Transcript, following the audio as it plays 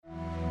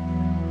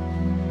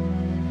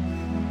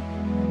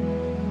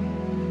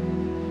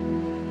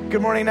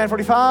Good morning,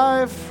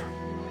 945.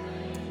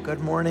 Good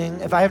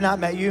morning. If I have not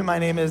met you, my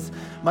name is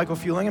Michael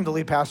Fueling. I'm the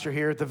lead pastor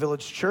here at the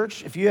Village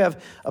Church. If you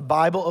have a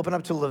Bible, open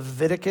up to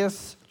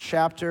Leviticus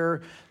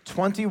chapter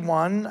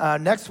 21.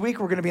 Next week,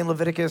 we're going to be in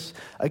Leviticus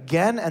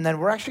again, and then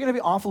we're actually going to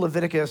be off of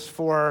Leviticus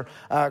for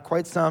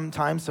quite some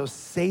time, so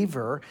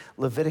savor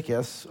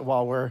Leviticus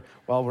while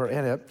we're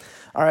in it.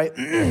 All right.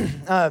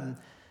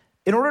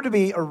 In order to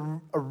be a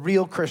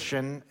real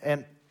Christian,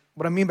 and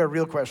what I mean by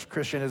real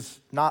Christian is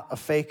not a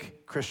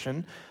fake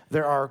Christian.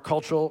 There are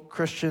cultural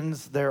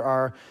Christians. There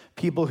are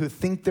people who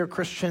think they're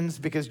Christians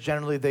because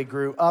generally they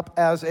grew up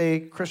as a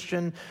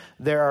Christian.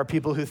 There are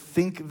people who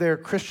think they're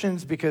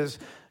Christians because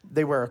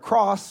they wear a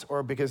cross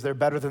or because they're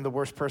better than the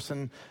worst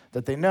person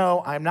that they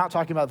know. I'm not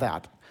talking about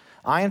that.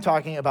 I am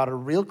talking about a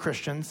real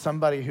Christian,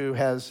 somebody who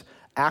has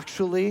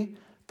actually,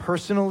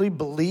 personally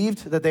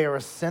believed that they are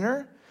a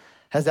sinner,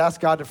 has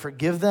asked God to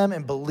forgive them,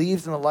 and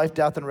believes in the life,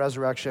 death, and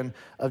resurrection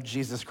of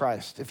Jesus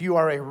Christ. If you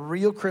are a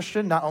real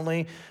Christian, not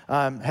only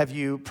have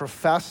you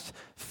professed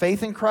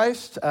faith in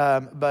Christ,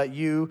 but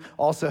you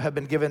also have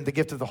been given the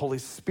gift of the Holy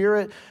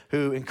Spirit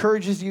who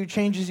encourages you,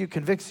 changes you,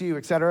 convicts you,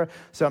 etc.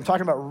 So I'm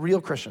talking about real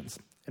Christians.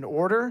 In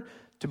order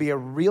to be a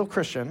real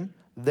Christian,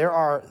 there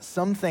are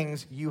some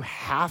things you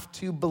have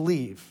to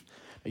believe.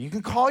 Now, you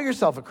can call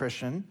yourself a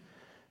Christian,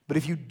 but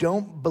if you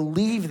don't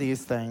believe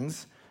these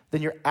things,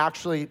 then you're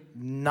actually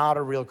not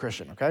a real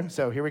Christian, okay?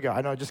 So here we go.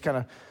 I know I just kind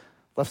of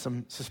left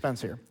some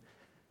suspense here.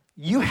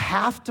 You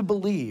have to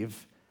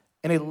believe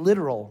in a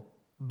literal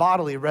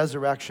bodily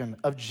resurrection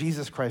of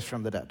Jesus Christ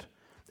from the dead.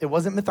 It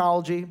wasn't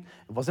mythology.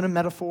 It wasn't a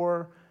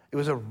metaphor. It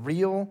was a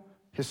real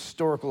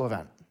historical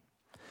event.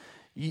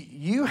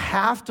 You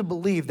have to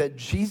believe that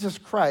Jesus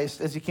Christ,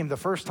 as he came the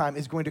first time,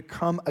 is going to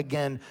come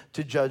again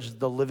to judge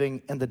the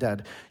living and the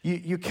dead.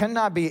 You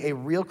cannot be a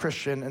real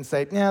Christian and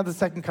say, yeah, the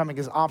second coming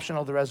is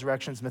optional, the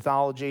resurrection's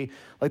mythology.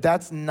 Like,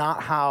 that's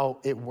not how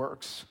it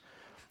works.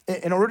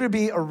 In order to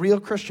be a real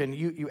Christian,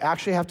 you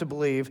actually have to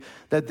believe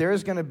that there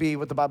is going to be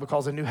what the Bible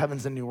calls a new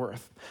heavens and new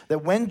earth.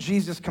 That when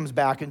Jesus comes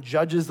back and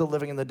judges the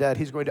living and the dead,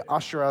 he's going to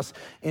usher us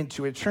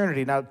into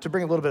eternity. Now, to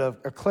bring a little bit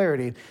of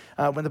clarity,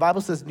 when the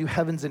Bible says new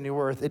heavens and new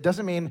earth, it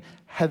doesn't mean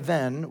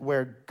heaven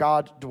where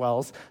God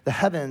dwells. The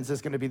heavens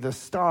is going to be the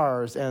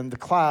stars and the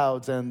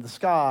clouds and the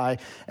sky,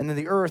 and then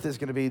the earth is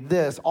going to be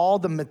this. All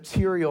the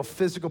material,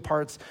 physical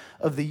parts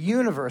of the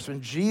universe,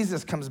 when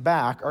Jesus comes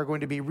back, are going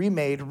to be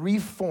remade,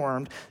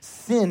 reformed.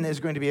 Sin is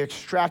going to be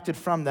extracted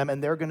from them,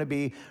 and they're going to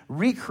be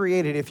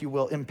recreated, if you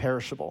will,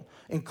 imperishable,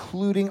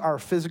 including our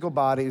physical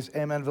bodies.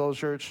 Amen, Village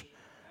Church?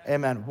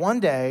 Amen. One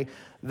day,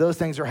 those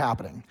things are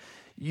happening.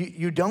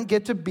 You don't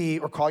get to be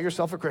or call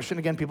yourself a Christian.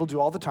 Again, people do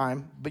all the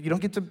time, but you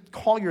don't get to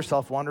call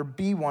yourself one or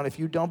be one if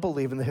you don't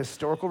believe in the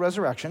historical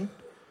resurrection,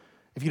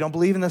 if you don't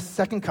believe in the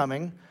second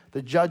coming,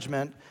 the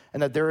judgment,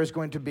 and that there is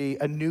going to be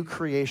a new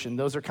creation.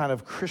 Those are kind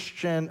of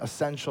Christian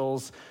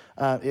essentials,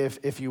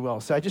 if you will.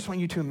 So I just want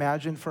you to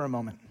imagine for a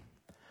moment,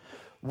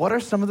 what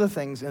are some of the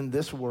things in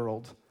this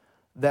world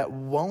that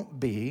won't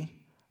be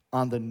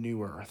on the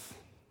new earth?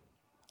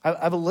 I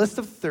have a list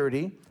of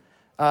 30.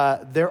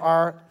 There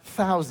are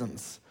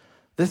thousands.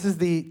 This is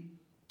the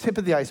tip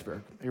of the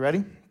iceberg. Are you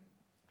ready?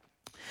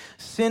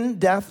 Sin,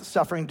 death,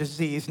 suffering,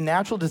 disease,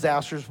 natural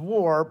disasters,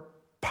 war,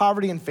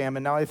 poverty and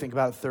famine. Now I think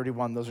about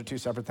 31. Those are two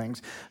separate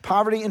things.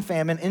 Poverty and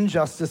famine,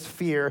 injustice,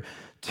 fear,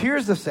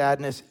 tears of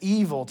sadness,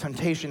 evil,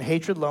 temptation,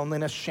 hatred,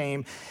 loneliness,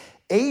 shame,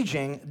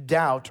 aging,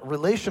 doubt,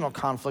 relational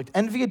conflict,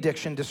 envy,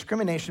 addiction,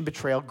 discrimination,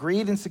 betrayal,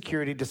 greed,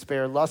 insecurity,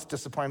 despair, lust,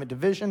 disappointment,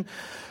 division,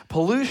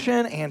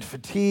 pollution, and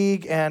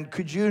fatigue. And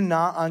could you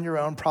not on your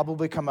own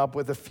probably come up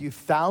with a few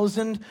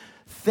thousand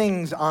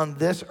things on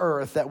this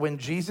earth that when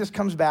Jesus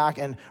comes back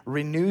and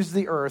renews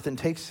the earth and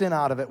takes sin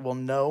out of it will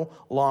no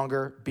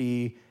longer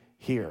be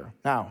here?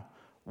 Now,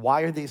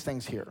 why are these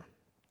things here?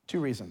 Two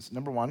reasons.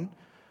 Number one,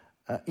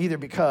 either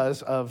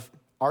because of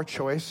our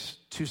choice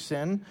to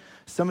sin.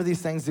 Some of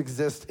these things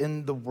exist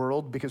in the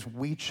world because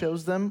we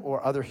chose them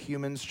or other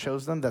humans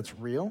chose them. That's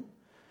real.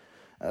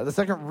 The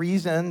second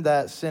reason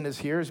that sin is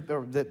here,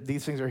 or that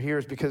these things are here,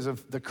 is because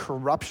of the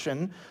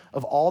corruption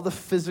of all the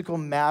physical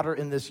matter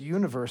in this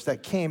universe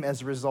that came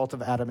as a result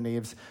of Adam and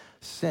Eve's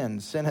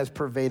sin. Sin has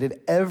pervaded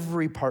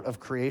every part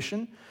of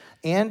creation,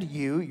 and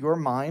you, your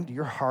mind,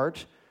 your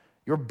heart,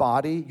 your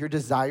body, your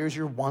desires,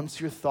 your wants,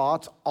 your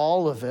thoughts,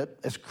 all of it.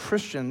 As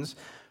Christians,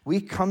 we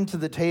come to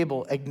the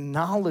table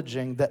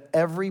acknowledging that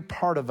every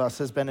part of us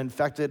has been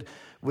infected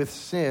with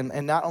sin.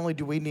 And not only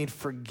do we need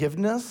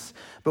forgiveness,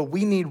 but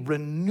we need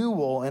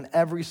renewal in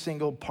every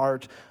single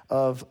part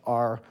of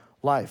our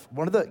life.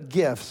 One of the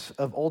gifts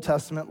of Old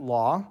Testament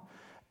law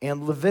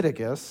and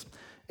Leviticus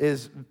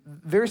is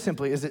very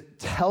simply, is it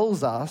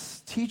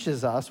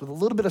teaches us with a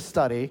little bit of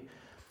study,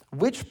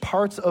 which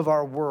parts of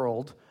our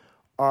world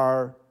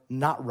are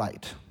not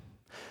right.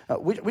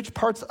 Which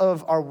parts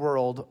of our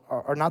world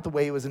are not the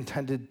way it was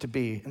intended to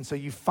be. And so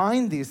you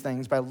find these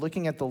things by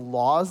looking at the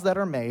laws that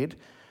are made,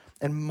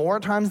 and more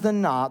times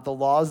than not, the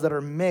laws that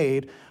are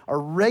made are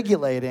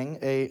regulating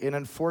an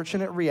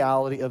unfortunate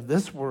reality of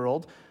this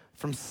world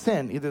from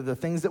sin, either the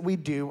things that we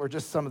do or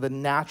just some of the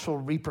natural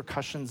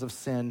repercussions of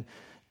sin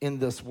in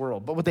this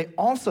world. But what they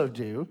also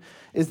do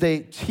is they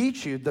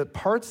teach you the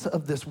parts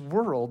of this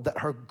world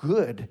that are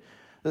good,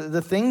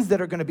 the things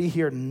that are going to be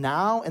here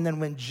now, and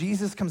then when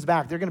Jesus comes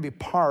back, they're going to be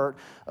part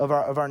of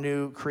our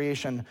new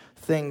creation.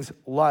 Things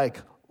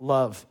like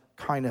love,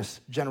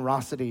 kindness,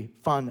 generosity,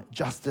 fun,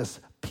 justice,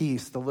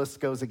 peace. The list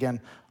goes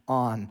again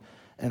on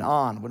and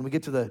on. When we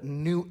get to the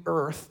new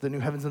earth, the new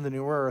heavens and the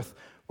new earth,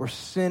 where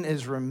sin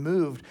is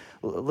removed,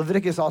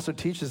 Leviticus also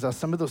teaches us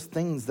some of those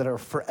things that are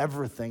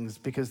forever things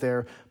because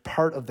they're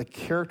part of the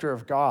character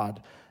of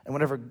God. And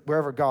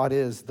wherever God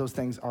is, those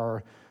things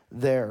are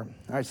there.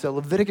 All right, so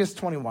Leviticus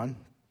 21,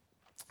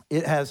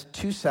 it has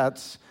two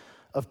sets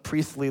of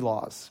priestly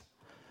laws.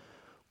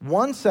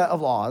 One set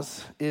of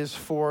laws is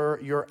for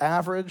your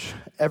average,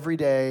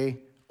 everyday,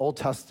 Old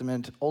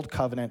Testament, Old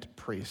Covenant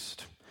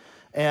priest.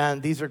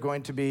 And these are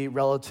going to be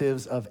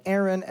relatives of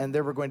Aaron, and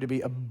there were going to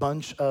be a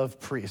bunch of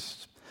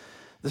priests.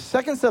 The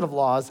second set of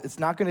laws, it's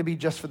not going to be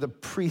just for the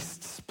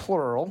priests,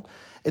 plural.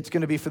 It's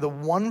going to be for the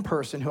one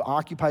person who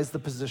occupies the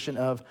position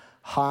of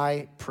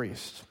high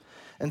priest.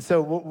 And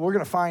so what we're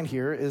going to find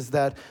here is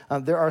that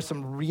there are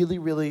some really,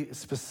 really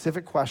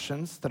specific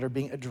questions that are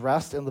being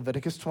addressed in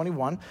Leviticus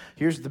 21.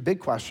 Here's the big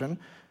question.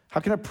 How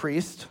can a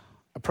priest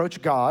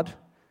approach God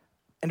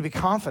and be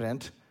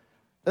confident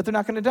that they're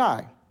not going to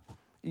die?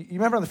 You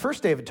remember on the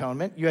first Day of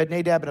Atonement, you had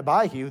Nadab and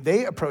Abihu.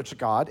 They approached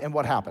God, and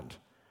what happened?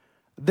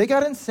 They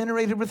got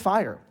incinerated with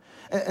fire.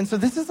 And so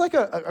this is like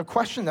a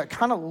question that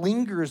kind of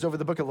lingers over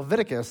the book of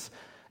Leviticus.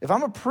 If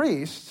I'm a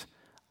priest,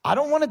 I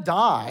don't want to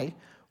die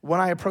when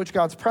I approach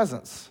God's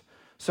presence.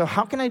 So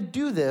how can I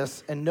do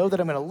this and know that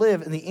I'm going to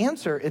live? And the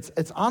answer, it's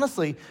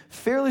honestly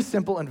fairly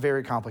simple and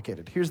very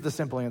complicated. Here's the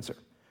simple answer.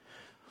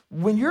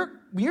 When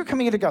you're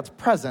coming into God's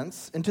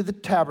presence, into the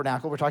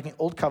tabernacle, we're talking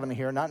Old Covenant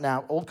here, not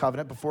now, Old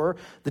Covenant, before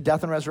the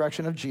death and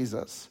resurrection of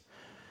Jesus.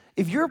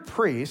 If you're a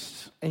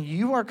priest and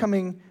you are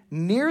coming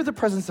near the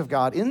presence of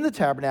God in the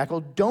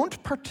tabernacle,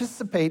 don't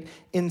participate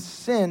in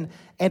sin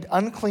and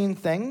unclean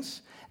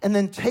things, and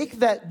then take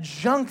that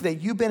junk that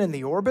you've been in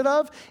the orbit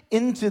of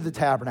into the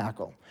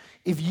tabernacle.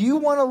 If you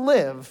want to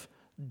live,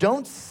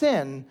 don't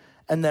sin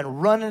and then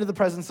run into the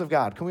presence of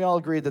God. Can we all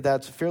agree that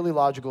that's fairly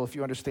logical if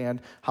you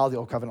understand how the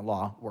Old Covenant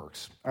law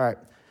works? All right.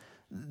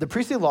 The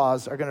priestly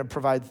laws are going to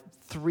provide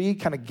three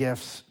kind of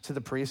gifts to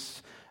the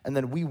priests, and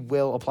then we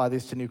will apply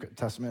these to New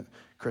Testament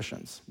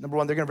Christians. Number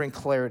one, they're going to bring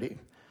clarity.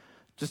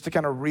 Just to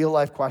kind of real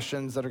life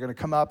questions that are going to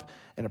come up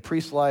in a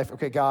priest's life.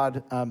 Okay,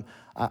 God,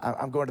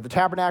 I'm going to the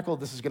tabernacle.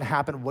 This is going to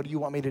happen. What do you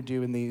want me to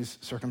do in these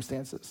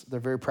circumstances? They're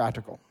very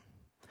practical.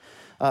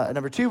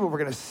 Number two, what we're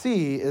going to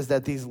see is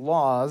that these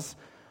laws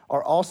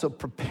are also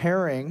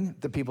preparing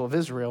the people of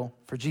Israel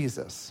for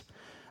Jesus.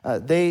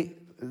 They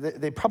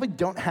probably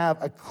don't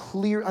have a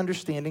clear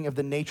understanding of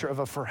the nature of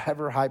a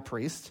forever high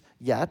priest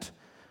yet,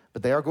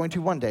 but they are going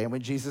to one day. And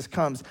when Jesus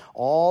comes,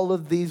 all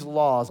of these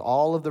laws,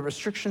 all of the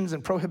restrictions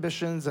and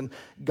prohibitions and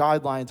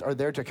guidelines are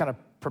there to kind of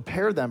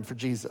prepare them for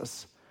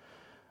Jesus.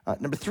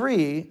 Number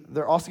three,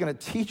 they're also going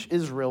to teach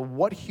Israel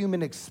what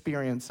human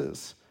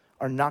experiences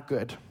are not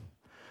good.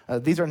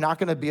 These are not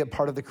going to be a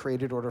part of the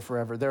created order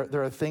forever.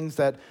 There are things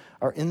that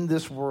are in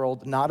this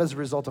world not as a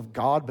result of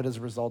God, but as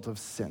a result of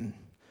sin.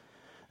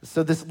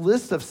 So this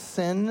list of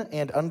sin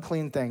and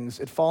unclean things,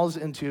 it falls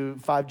into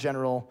 5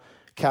 general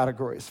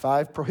categories,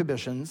 5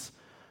 prohibitions,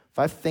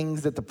 5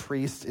 things that the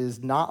priest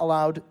is not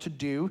allowed to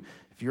do.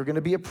 If you're going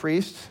to be a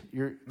priest,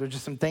 there's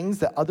just some things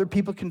that other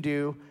people can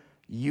do,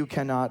 you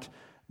cannot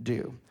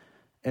do.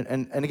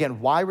 And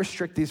again, why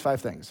restrict these 5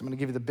 things? I'm going to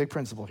give you the big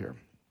principle here.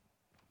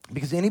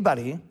 Because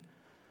anybody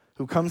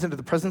who comes into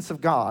the presence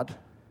of God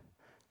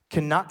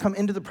cannot come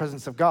into the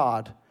presence of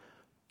God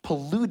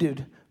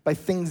polluted by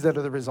things that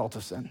are the result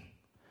of sin.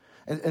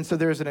 And so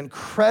there's an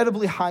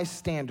incredibly high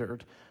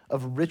standard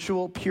of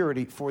ritual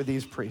purity for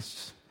these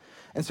priests.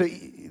 And so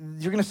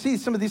you're going to see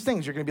some of these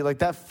things. You're going to be like,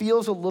 that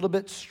feels a little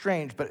bit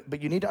strange,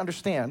 but you need to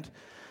understand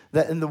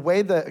that in the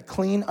way the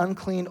clean,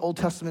 unclean Old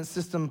Testament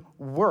system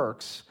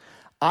works,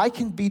 I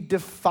can be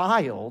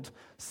defiled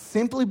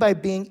simply by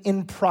being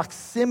in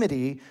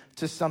proximity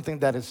to something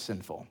that is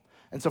sinful.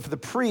 And so for the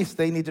priests,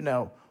 they need to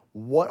know,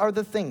 what are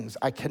the things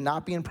I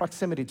cannot be in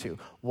proximity to?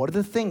 What are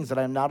the things that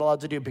I'm not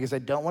allowed to do because I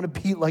don't want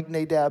to be like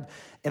Nadab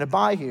and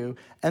Abihu,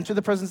 enter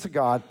the presence of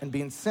God and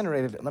be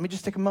incinerated? And let me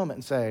just take a moment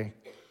and say,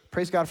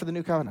 praise God for the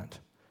new covenant.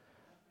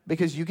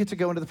 Because you get to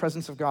go into the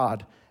presence of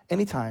God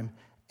anytime,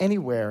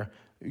 anywhere.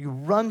 You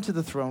run to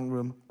the throne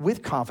room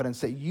with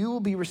confidence that you will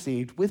be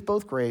received with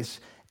both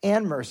grace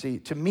and mercy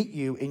to meet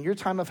you in your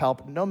time of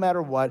help, no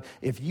matter what.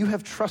 If you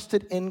have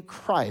trusted in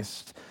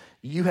Christ,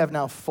 you have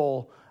now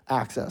full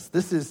access.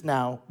 This is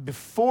now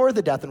before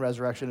the death and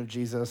resurrection of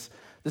Jesus.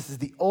 This is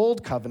the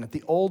old covenant,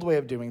 the old way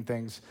of doing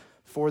things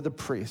for the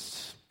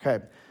priests.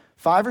 Okay,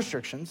 5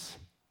 restrictions,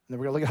 and then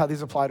we're going to look at how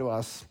these apply to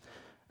us.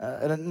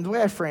 And the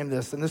way I frame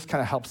this, and this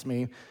kind of helps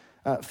me,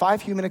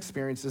 5 human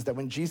experiences that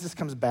when Jesus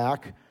comes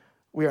back,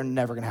 we are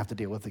never going to have to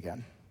deal with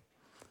again.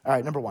 All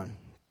right, number 1,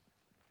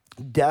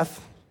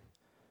 death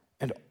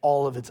and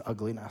all of its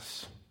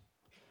ugliness.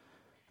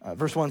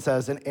 Verse 1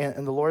 says,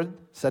 and the Lord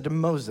said to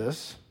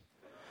Moses,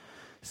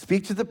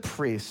 speak to the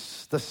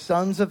priests, the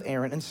sons of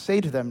Aaron, and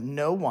say to them,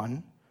 no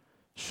one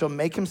shall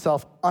make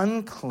himself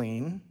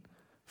unclean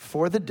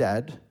for the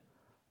dead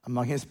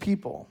among his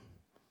people.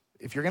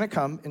 If you're going to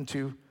come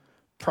into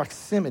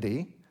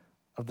proximity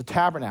of the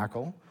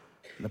tabernacle,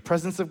 in the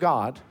presence of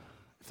God,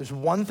 if there's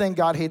one thing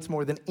God hates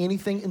more than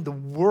anything in the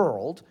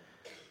world,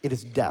 it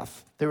is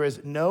death. There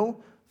is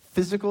no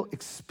physical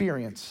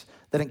experience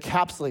that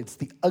encapsulates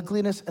the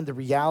ugliness and the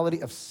reality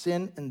of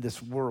sin in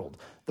this world.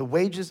 The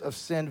wages of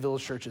sin,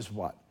 Village Church, is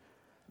what?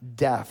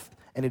 Death.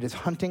 And it is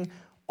hunting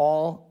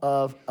all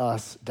of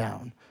us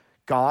down.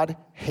 God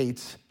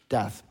hates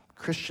death.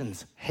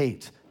 Christians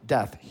hate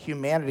death.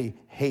 Humanity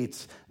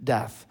hates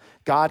death.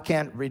 God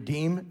can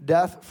redeem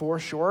death for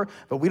sure,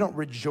 but we don't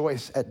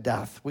rejoice at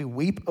death. We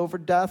weep over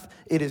death.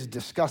 It is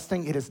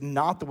disgusting. It is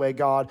not the way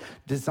God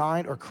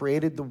designed or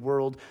created the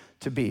world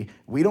to be.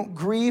 We don't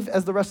grieve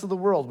as the rest of the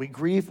world. We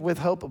grieve with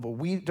hope, but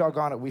we,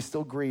 doggone it, we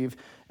still grieve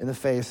in the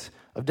face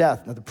of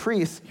death. Now the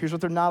priests, here's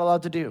what they're not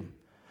allowed to do.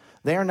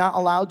 They are not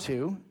allowed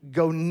to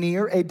go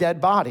near a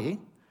dead body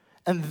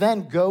and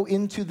then go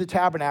into the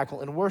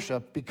tabernacle and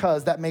worship,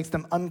 because that makes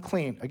them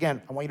unclean.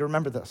 Again, I want you to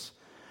remember this.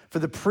 For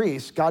the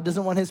priests, God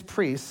doesn't want his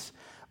priests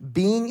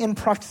being in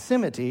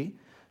proximity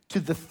to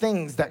the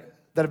things that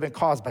have been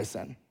caused by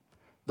sin.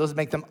 Those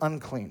make them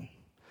unclean.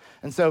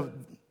 And so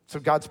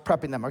God's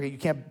prepping them. Okay, you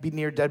can't be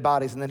near dead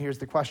bodies. And then here's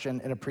the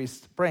question in a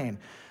priest's brain.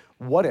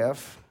 What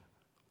if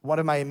one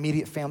of my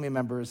immediate family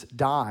members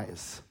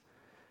dies?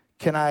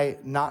 Can I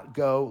not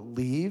go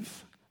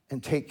leave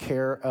and take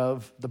care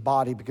of the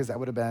body, because that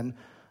would have been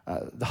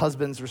the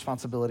husband's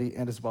responsibility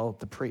and as well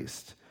the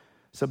priest?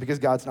 So because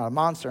God's not a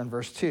monster, in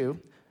verse 2,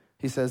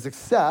 he says,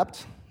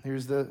 except,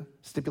 here's the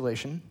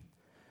stipulation,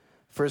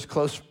 for his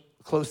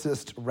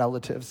closest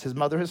relatives, his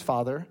mother, his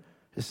father,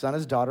 his son,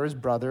 his daughter, his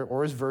brother,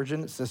 or his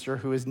virgin sister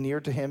who is near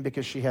to him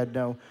because she had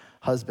no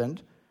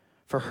husband.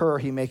 For her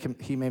he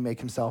may make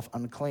himself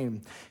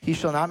unclean. He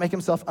shall not make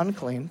himself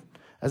unclean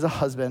as a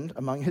husband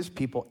among his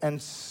people, and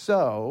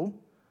so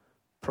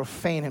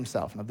profane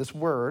himself. Now this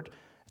word,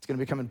 it's going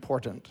to become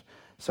important.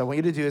 So what I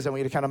want you to do is I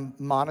want you to kind of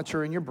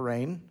monitor in your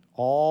brain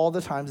all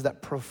the times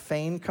that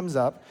profane comes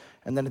up,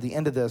 and then at the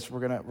end of this, we're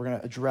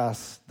gonna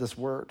address this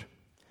word.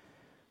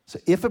 So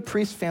if a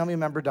priest family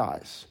member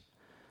dies,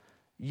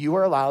 you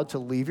are allowed to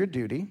leave your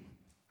duty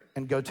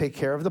and go take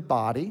care of the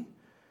body,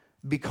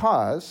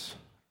 because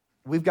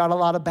we've got a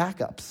lot of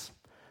backups.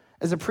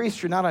 As a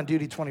priest, you're not on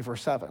duty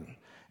 24/7.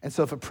 And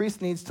so if a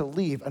priest needs to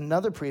leave,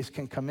 another priest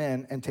can come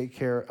in and take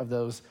care of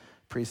those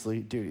priestly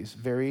duties.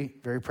 Very,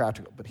 very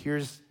practical. But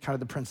here's kind of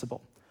the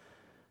principle.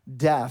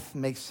 Death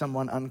makes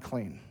someone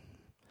unclean.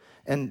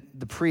 And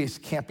the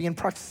priest can't be in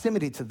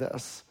proximity to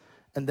this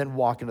and then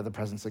walk into the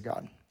presence of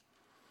God.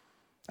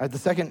 All right, the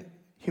second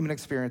human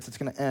experience that's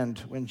going to end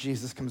when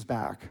Jesus comes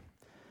back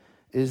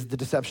is the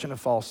deception of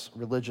false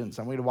religions.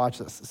 I want you to watch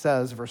this. It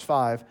says, verse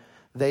 5,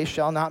 they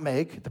shall not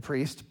make, the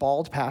priest,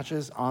 bald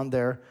patches on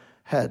their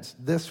heads.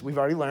 This, we've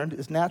already learned,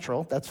 is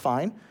natural. That's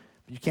fine.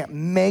 You can't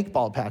make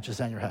bald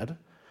patches on your head,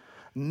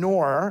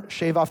 nor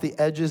shave off the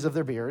edges of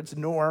their beards,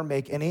 nor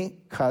make any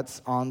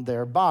cuts on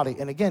their body.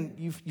 And again,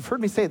 you've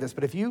heard me say this,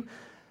 but if you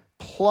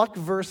pluck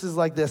verses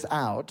like this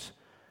out,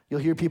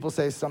 you'll hear people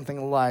say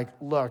something like,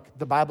 look,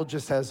 the Bible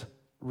just has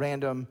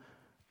random,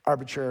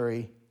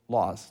 arbitrary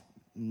laws.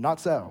 Not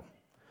so.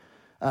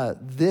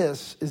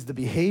 This is the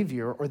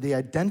behavior or the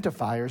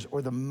identifiers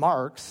or the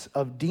marks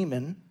of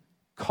demon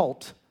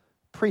cult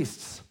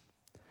priests.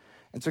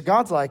 And so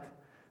God's like,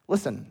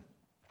 listen,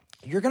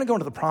 you're going to go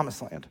into the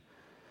promised land.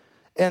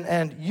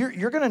 And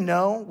you're going to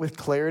know with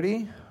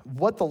clarity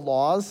what the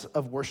laws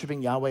of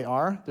worshiping Yahweh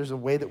are. There's a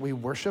way that we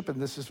worship,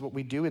 and this is what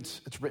we do.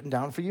 It's written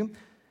down for you.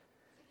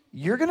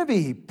 You're going to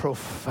be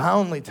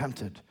profoundly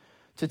tempted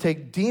to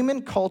take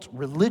demon cult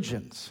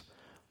religions,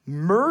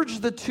 merge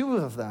the two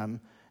of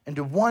them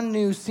into one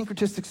new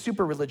syncretistic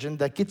super religion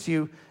that gets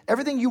you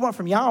everything you want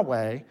from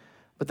Yahweh,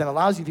 but then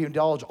allows you to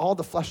indulge all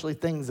the fleshly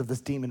things of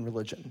this demon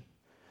religion.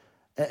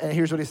 And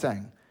here's what he's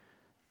saying.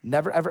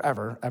 Never, ever,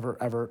 ever, ever,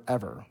 ever,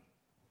 ever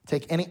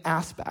take any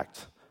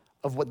aspect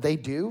of what they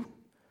do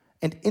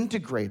and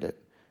integrate it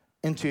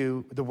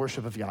into the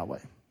worship of Yahweh.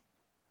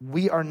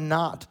 We are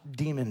not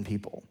demon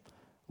people.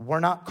 We're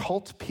not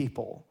cult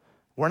people.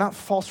 We're not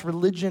false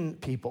religion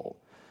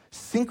people.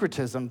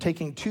 Syncretism,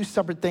 taking two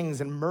separate things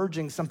and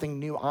merging something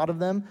new out of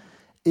them,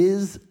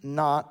 is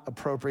not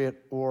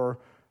appropriate or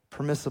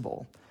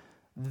permissible.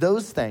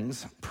 Those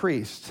things,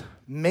 priest,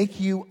 make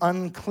you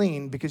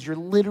unclean because you're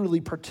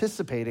literally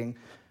participating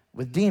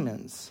with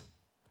demons.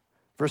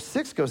 Verse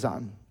 6 goes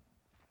on.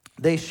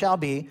 They shall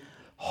be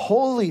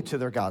holy to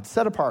their God,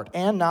 set apart,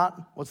 and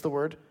not, what's the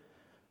word?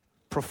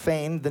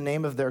 Profane the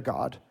name of their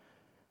God.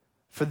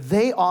 For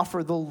they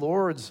offer the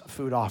Lord's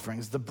food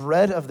offerings, the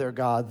bread of their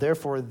God.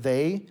 Therefore,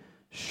 they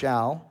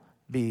shall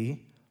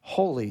be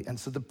holy. And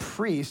so the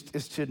priest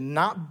is to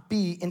not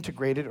be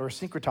integrated or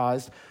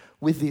syncretized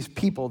with these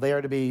people. They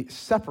are to be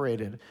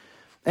separated.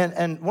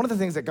 And one of the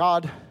things that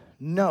God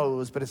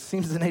knows, but it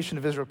seems the nation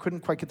of Israel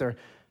couldn't quite get their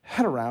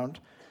head around,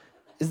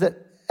 is that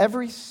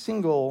every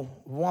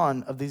single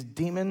one of these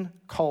demon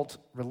cult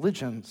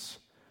religions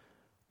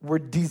were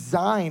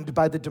designed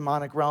by the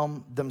demonic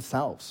realm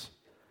themselves.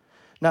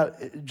 Now,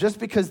 just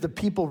because the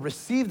people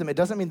received them, it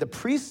doesn't mean the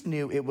priests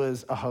knew it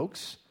was a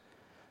hoax,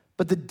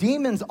 but the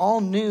demons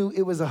all knew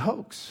it was a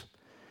hoax.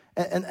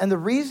 And the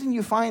reason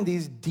you find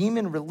these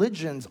demon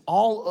religions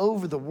all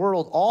over the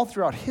world, all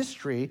throughout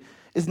history,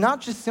 is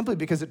not just simply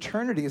because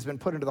eternity has been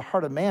put into the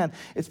heart of man.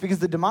 It's because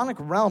the demonic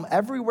realm,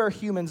 everywhere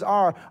humans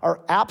are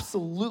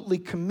absolutely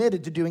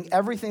committed to doing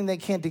everything they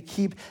can to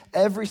keep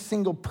every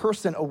single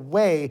person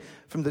away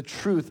from the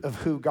truth of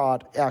who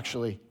God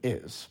actually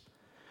is.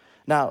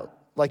 Now,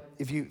 like,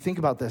 if you think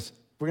about this,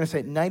 we're going to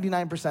say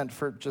 99%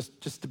 for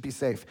just to be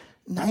safe.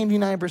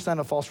 99%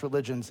 of false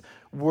religions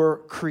were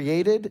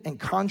created and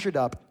conjured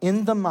up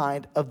in the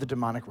mind of the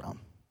demonic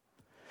realm.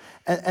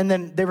 And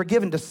then they were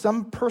given to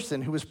some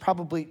person who was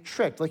probably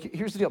tricked. Like,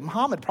 here's the deal.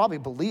 Muhammad probably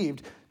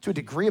believed to a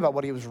degree about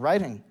what he was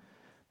writing.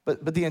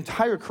 But the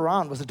entire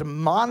Quran was a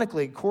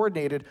demonically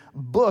coordinated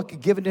book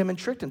given to him and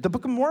tricked him. The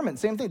Book of Mormon,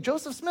 same thing.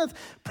 Joseph Smith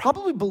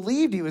probably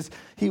believed he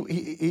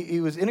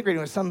was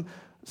integrating with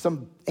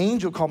some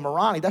angel called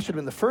Moroni. That should have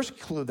been the first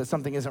clue that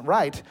something isn't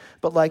right.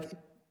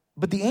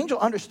 But the angel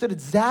understood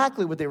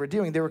exactly what they were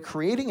doing. They were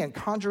creating and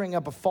conjuring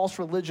up a false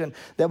religion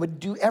that would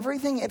do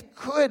everything it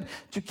could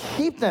to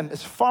keep them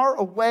as far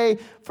away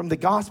from the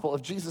gospel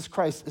of Jesus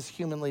Christ as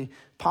humanly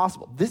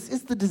possible. This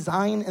is the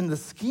design and the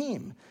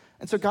scheme.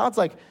 And so God's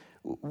like,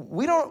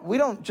 we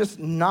don't just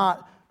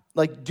not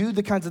like do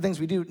the kinds of things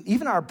we do.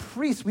 Even our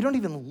priests, we don't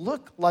even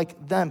look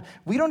like them.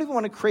 We don't even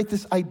want to create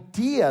this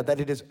idea that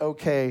it is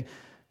okay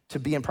to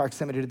be in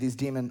proximity to these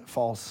demon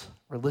false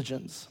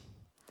religions.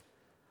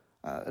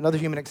 Another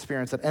human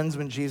experience that ends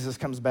when Jesus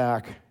comes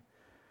back,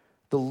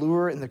 the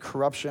lure and the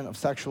corruption of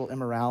sexual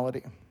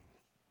immorality.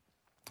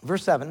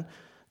 Verse 7,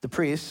 the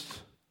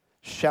priest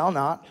shall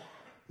not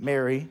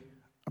marry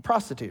a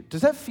prostitute. Does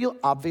that feel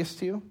obvious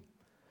to you?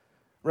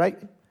 Right?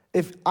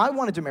 If I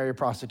wanted to marry a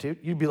prostitute,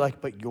 you'd be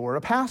like, but you're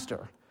a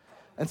pastor.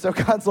 And so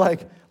God's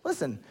like,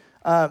 listen,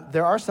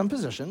 there are some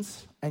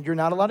positions, and you're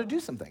not allowed to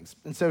do some things.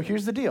 And so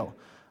here's the deal.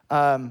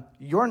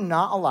 You're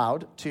not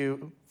allowed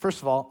to,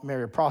 first of all,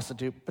 marry a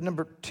prostitute. But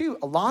number two,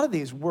 a lot of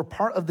these were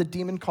part of the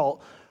demon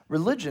cult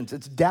religions.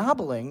 It's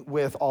dabbling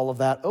with all of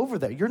that over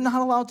there. You're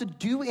not allowed to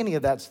do any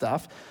of that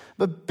stuff.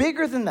 But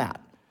bigger than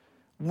that,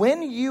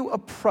 when you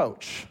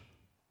approach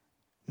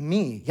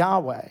me,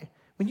 Yahweh,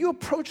 when you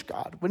approach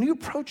God, when you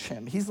approach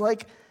him, he's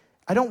like,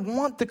 I don't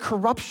want the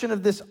corruption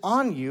of this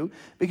on you,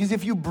 because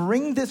if you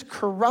bring this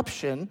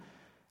corruption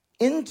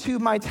into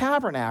my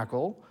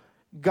tabernacle,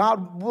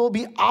 God will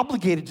be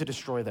obligated to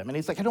destroy them. And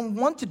he's like, I don't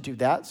want to do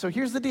that. So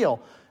here's the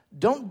deal.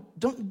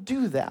 Don't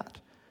do that.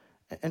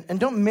 And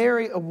don't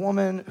marry a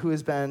woman who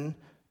has been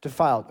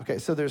defiled. Okay,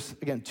 so there's,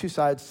 again, two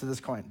sides to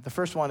this coin. The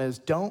first one is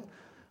don't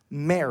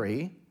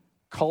marry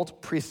cult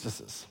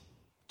priestesses.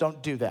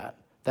 Don't do that.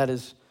 That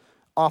is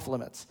off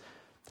limits.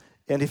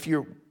 And if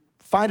you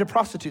find a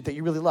prostitute that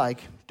you really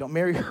like, don't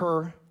marry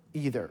her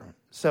either.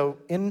 So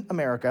in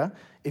America,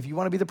 if you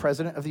want to be the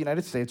president of the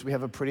United States, we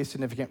have a pretty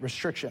significant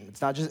restriction.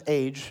 It's not just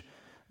age,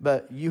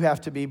 but you have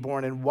to be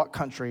born in what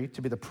country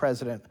to be the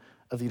president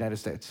of the United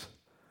States?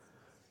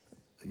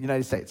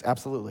 United States,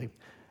 absolutely.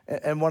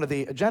 And one of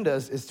the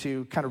agendas is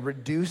to kind of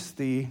reduce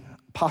the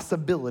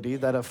possibility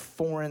that a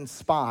foreign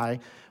spy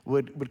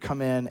would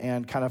come in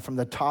and kind of from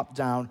the top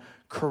down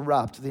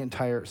corrupt the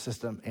entire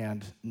system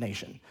and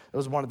nation. It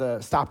was one of the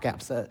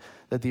stopgaps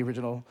that the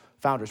original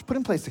founders put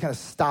in place to kind of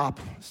stop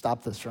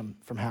this from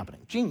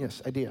happening.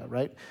 Genius idea,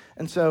 right?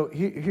 And so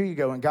here you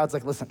go, and God's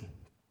like, listen,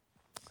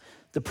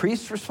 the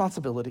priest's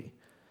responsibility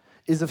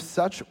is of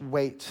such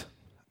weight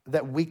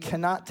that we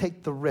cannot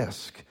take the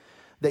risk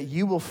that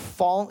you will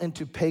fall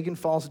into pagan,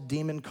 false,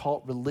 demon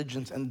cult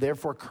religions and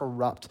therefore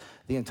corrupt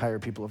the entire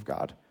people of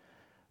God.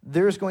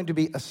 There's going to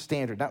be a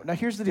standard. Now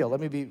here's the deal. Let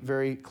me be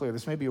very clear.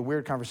 This may be a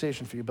weird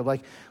conversation for you, but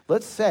like,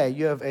 let's say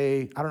you have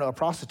a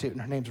prostitute,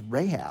 and her name's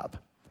Rahab.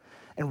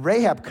 And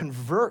Rahab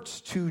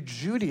converts to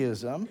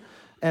Judaism,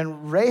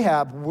 and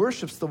Rahab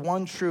worships the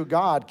one true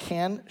God.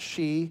 Can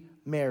she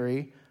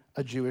marry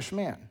a Jewish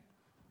man?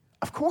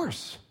 Of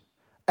course.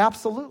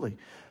 Absolutely.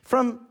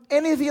 From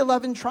any of the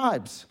 11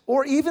 tribes,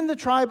 or even the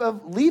tribe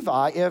of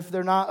Levi, if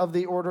they're not of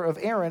the order of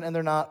Aaron and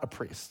they're not a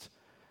priest.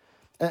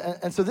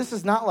 And so this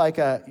is not like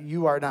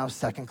you are now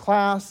second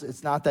class.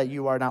 It's not that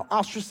you are now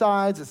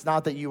ostracized. It's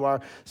not that you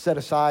are set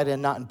aside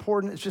and not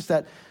important. It's just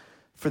that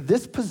for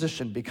this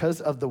position, because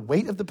of the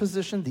weight of the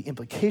position, the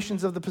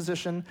implications of the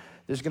position,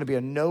 there's going to be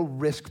a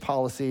no-risk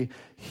policy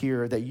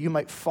here that you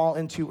might fall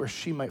into or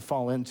she might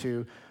fall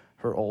into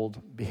her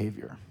old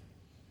behavior.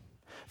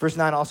 Verse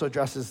 9 also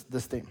addresses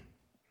this theme.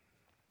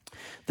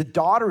 The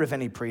daughter of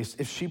any priest,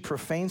 if she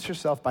profanes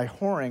herself by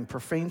whoring,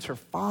 profanes her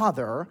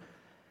father,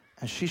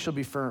 and she shall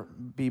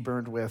be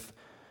burned with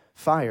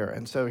fire.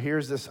 And so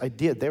here's this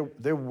idea.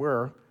 There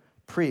were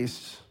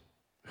priests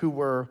who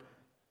were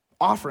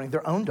offering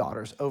their own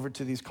daughters over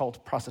to these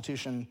cult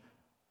prostitution,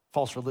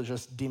 false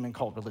religious, demon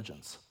cult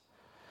religions.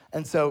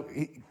 And so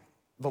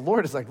the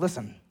Lord is like,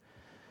 listen,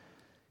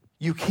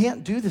 you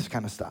can't do this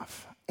kind of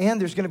stuff. And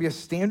there's going to be a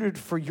standard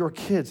for your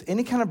kids.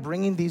 Any kind of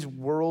bringing these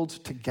worlds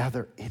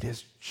together, it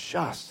is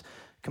just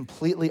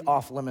completely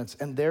off limits.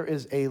 And there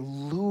is a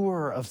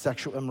lure of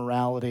sexual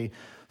immorality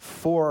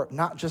for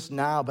not just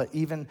now, but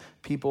even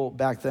people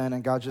back then.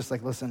 And God's just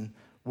like, listen,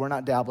 we're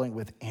not dabbling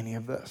with any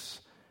of this.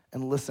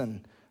 And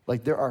listen,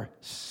 like there are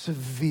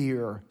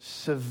severe,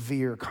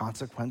 severe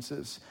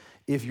consequences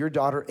if your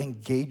daughter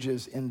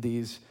engages in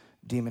these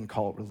demon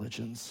cult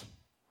religions.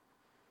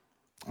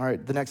 All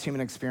right, the next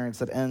human experience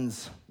that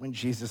ends when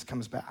Jesus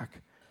comes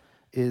back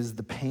is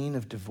the pain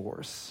of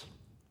divorce.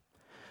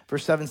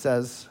 Verse 7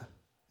 says,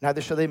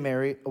 neither shall they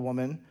marry a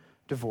woman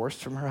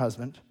divorced from her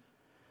husband.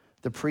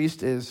 The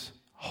priest is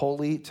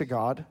holy to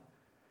God.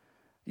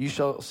 You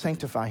shall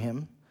sanctify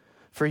him,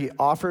 for he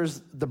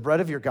offers the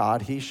bread of your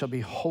God. He shall be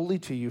holy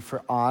to you,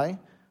 for I,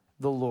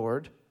 the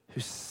Lord,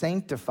 who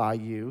sanctify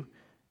you,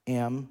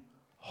 am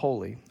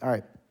holy. All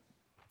right,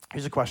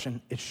 here's a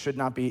question. It should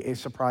not be a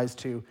surprise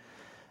to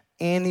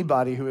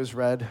anybody who has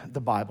read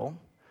the Bible.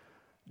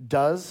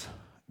 Does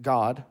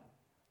God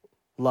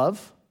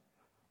love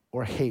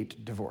or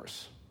hate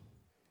divorce?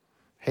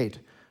 Hate.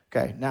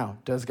 Okay, now,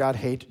 does God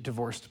hate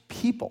divorced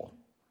people?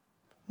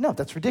 No,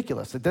 that's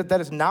ridiculous.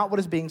 That is not what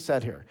is being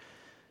said here.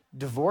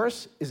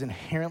 Divorce is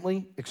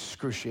inherently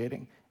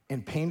excruciating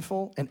and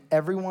painful, and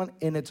everyone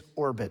in its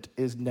orbit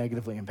is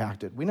negatively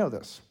impacted. We know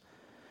this.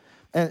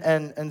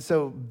 And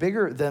so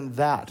bigger than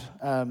that,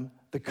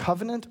 the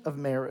covenant of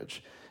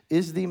marriage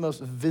is the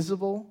most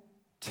visible,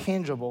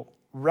 tangible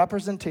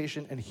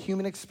representation and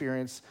human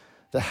experience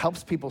that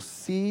helps people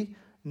see,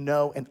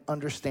 know, and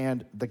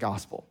understand the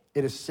gospel.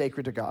 It is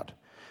sacred to God.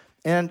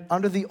 And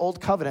under the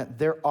Old Covenant,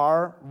 there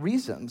are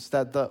reasons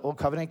that the Old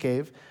Covenant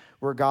gave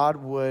where God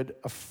would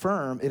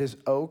affirm it is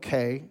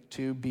okay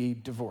to be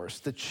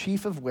divorced, the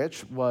chief of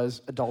which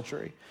was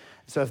adultery.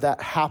 So if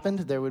that happened,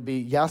 there would be,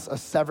 yes, a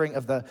severing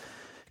of the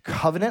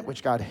covenant,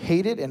 which God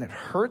hated, and it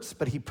hurts,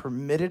 but he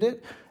permitted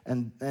it,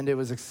 and it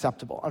was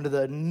acceptable. Under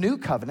the new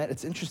covenant,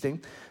 it's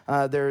interesting,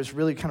 there's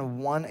really kind of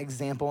one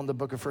example in the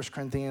book of 1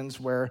 Corinthians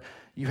where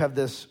you have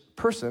this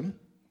person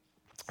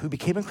who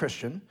became a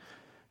Christian,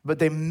 but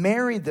they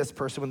married this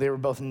person when they were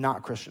both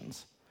not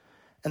Christians.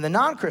 And the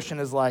non-Christian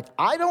is like,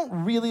 I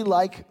don't really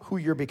like who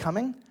you're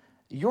becoming.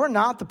 You're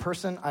not the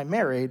person I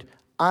married.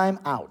 I'm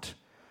out.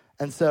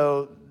 And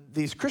so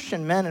these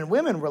Christian men and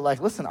women were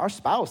like, listen, our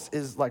spouse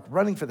is like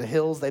running for the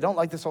hills. They don't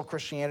like this whole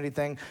Christianity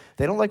thing.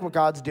 They don't like what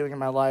God's doing in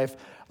my life.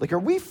 Like, are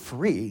we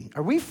free?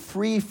 Are we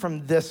free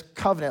from this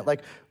covenant?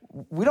 Like,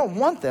 we don't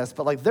want this,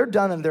 but like they're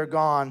done and they're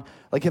gone.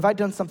 Like, have I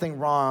done something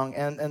wrong?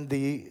 And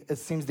it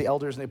seems the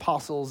elders and the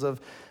apostles of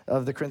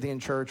the Corinthian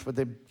church, what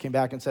they came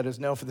back and said is,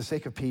 no, for the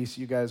sake of peace,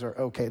 you guys are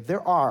okay.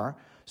 There are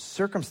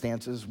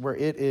circumstances where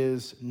it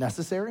is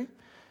necessary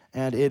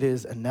and it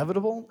is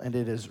inevitable and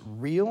it is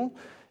real.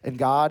 And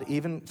God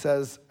even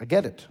says, I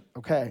get it,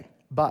 okay.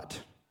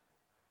 But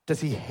does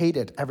he hate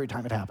it every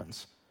time it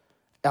happens?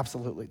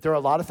 Absolutely. There are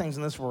a lot of things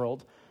in this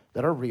world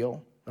that are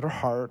real, that are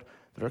hard,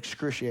 that are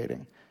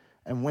excruciating.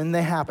 And when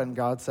they happen,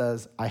 God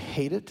says, I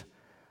hate it.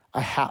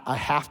 I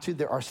have to.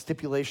 There are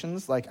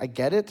stipulations, like I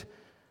get it.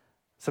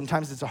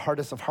 Sometimes it's a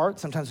hardest of heart.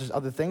 Sometimes there's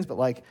other things, but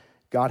like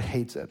God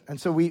hates it. And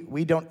so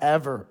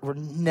we're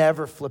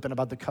never flippant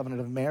about the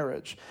covenant of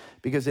marriage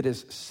because it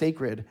is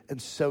sacred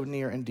and so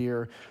near and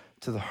dear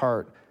to the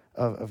heart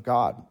of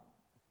God.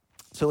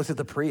 So let's at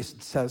the priest.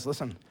 It says,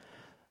 listen,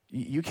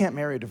 you can't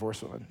marry a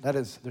divorced woman.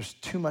 There's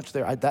too much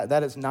there.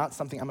 That is not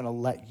something I'm going to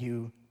let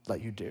you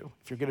do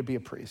if you're going to be a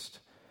priest.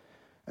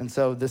 And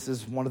so this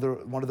is one of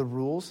the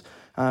rules.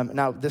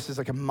 Now, this is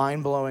like a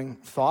mind-blowing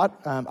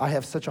thought. I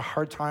have such a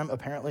hard time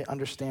apparently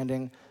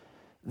understanding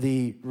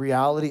the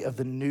reality of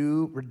the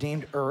new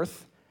redeemed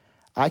earth.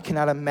 I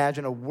cannot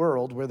imagine a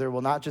world where there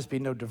will not just be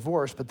no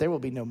divorce, but there will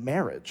be no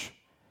marriage.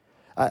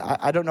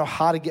 I don't know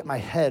how to get my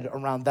head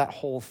around that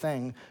whole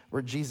thing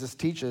where Jesus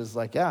teaches,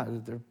 like, yeah,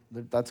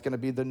 that's going to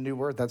be the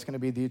new earth. That's going to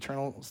be the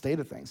eternal state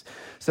of things.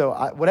 So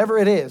whatever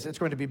it is, it's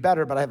going to be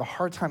better, but I have a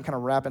hard time kind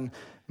of wrapping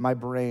my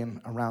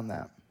brain around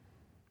that.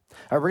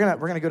 All right,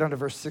 we're gonna go down to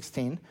verse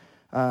 16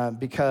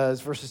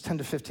 because verses 10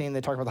 to 15,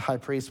 they talk about the high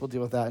priest. We'll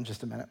deal with that in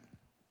just a minute.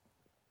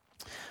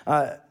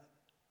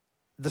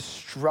 The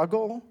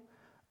struggle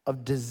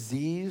of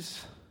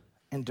disease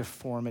and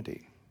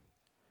deformity.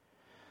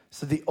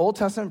 So the Old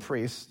Testament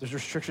priests, there's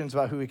restrictions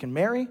about who he can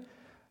marry,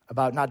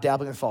 about not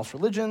dabbling in false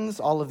religions.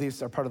 All of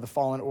these are part of the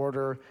fallen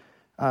order.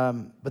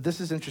 But this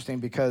is interesting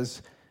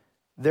because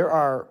there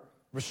are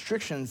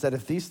restrictions that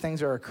if these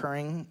things are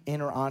occurring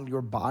in or on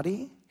your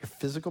body, your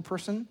physical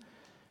person,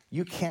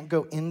 you can't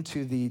go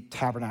into the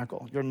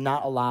tabernacle. You're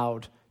not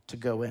allowed to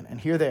go in. And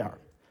here they are.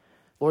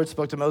 The Lord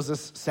spoke to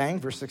Moses saying,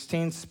 verse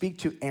 16, speak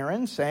to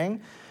Aaron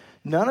saying,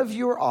 none of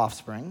your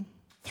offspring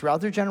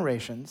throughout their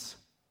generations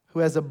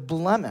who has a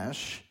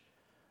blemish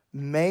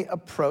may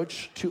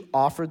approach to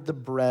offer the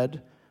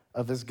bread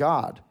of his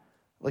God.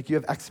 Like you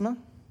have eczema,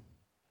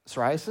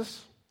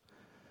 psoriasis.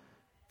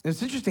 And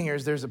what's interesting here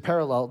is there's a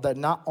parallel that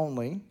not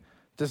only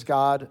does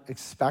God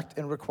expect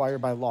and require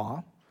by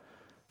law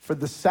for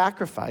the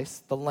sacrifice,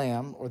 the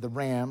lamb or the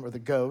ram or the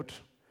goat,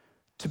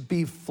 to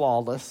be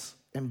flawless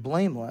and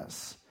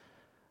blameless,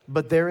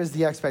 but there is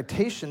the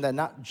expectation that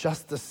not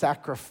just the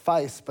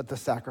sacrifice, but the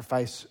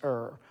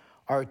sacrificer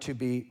are to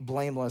be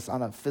blameless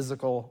on a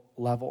physical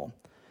level.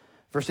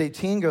 Verse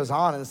 18 goes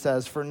on and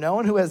says, "For no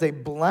one who has a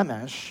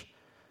blemish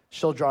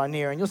shall draw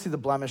near." And you'll see the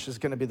blemish is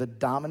going to be the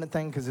dominant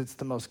thing because it's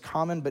the most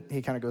common, but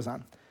he kind of goes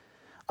on.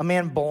 "A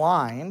man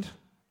blind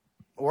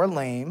or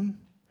lame,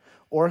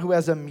 or who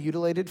has a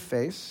mutilated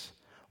face,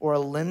 or a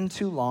limb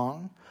too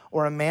long,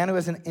 or a man who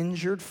has an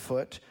injured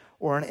foot,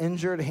 or an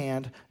injured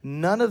hand,"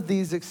 none of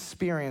these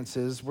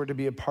experiences were to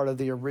be a part of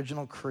the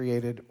original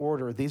created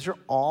order. These are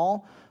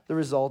all the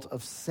result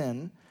of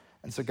sin.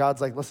 And so God's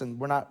like, listen,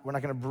 we're not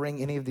going to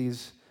bring any of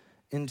these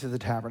into the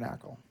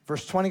tabernacle.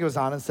 Verse 20 goes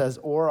on and says,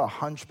 "Or a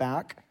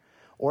hunchback,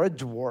 or a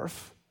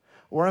dwarf,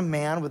 or a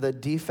man with a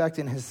defect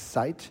in his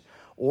sight,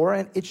 or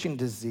an itching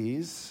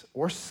disease,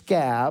 or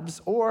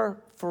scabs, or,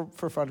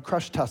 for fun,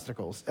 crushed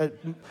testicles."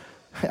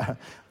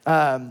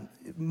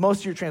 Most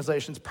of your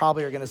translations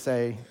probably are going to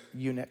say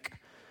eunuch.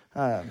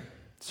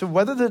 So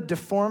whether the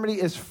deformity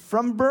is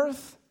from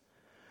birth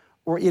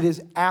or it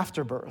is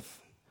after birth,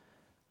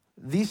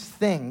 these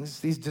things,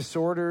 these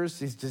disorders,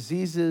 these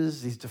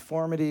diseases, these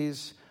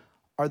deformities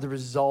are the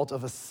result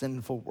of a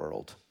sinful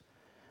world.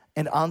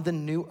 And on the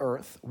new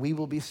earth, we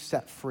will be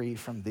set free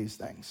from these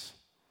things.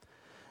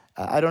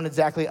 I don't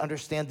exactly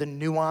understand the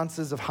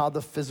nuances of how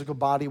the physical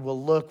body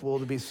will look. Will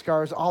there be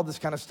scars? All this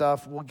kind of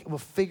stuff. We'll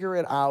figure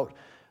it out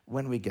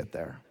when we get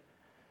there.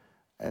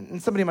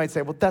 And somebody might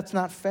say, well, that's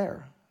not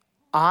fair.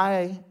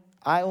 I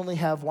only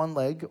have one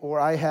leg, or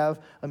I have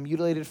a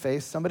mutilated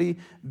face. Somebody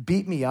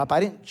beat me up.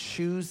 I didn't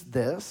choose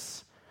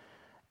this.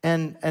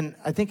 And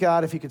I think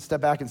God, if he could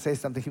step back and say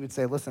something, he would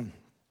say, listen,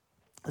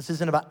 this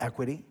isn't about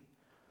equity.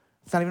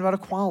 It's not even about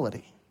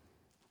equality.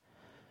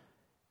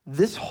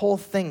 This whole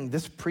thing,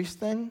 this priest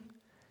thing,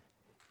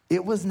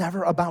 it was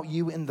never about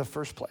you in the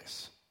first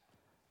place.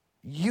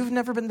 You've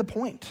never been the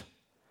point.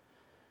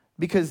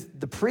 Because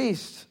the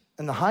priest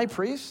and the high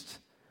priest,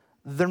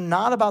 they're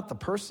not about the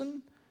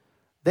person.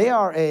 They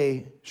are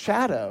a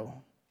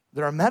shadow.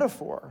 They're a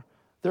metaphor.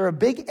 They're a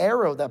big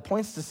arrow that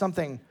points to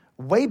something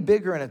way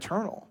bigger and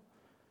eternal.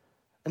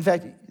 In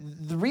fact,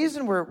 the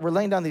reason we're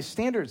laying down these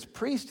standards,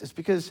 priest, is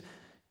because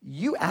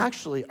you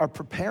actually are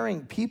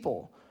preparing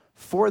people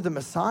for the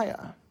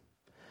Messiah.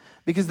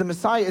 Because the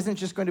Messiah isn't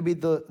just going to be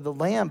the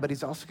lamb, but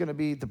he's also going to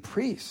be the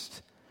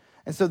priest.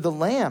 And so the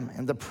lamb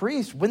and the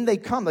priest, when they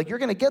come, like you're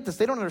going to get this.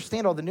 They don't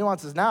understand all the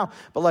nuances now,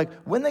 but like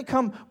when they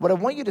come, what I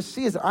want you to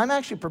see is that I'm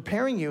actually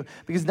preparing you,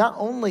 because not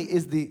only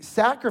is the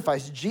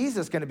sacrifice,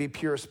 Jesus, going to be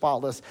pure,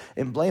 spotless,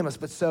 and blameless,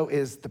 but so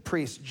is the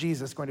priest,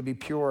 Jesus, going to be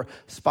pure,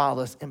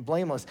 spotless, and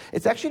blameless.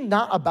 It's actually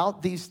not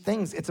about these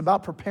things. It's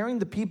about preparing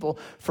the people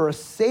for a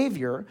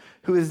Savior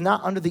who is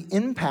not under the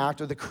impact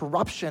or the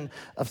corruption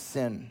of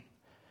sin.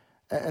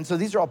 And so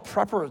these are all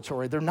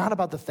preparatory. They're not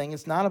about the thing.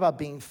 It's not about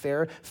being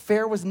fair.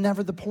 Fair was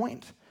never the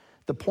point.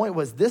 The point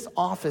was this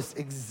office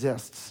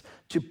exists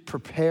to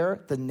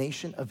prepare the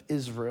nation of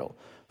Israel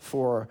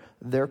for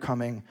their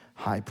coming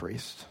high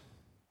priest.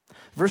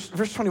 Verse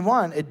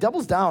 21, it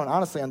doubles down,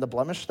 honestly, on the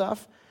blemish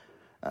stuff.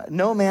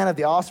 No man of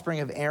the offspring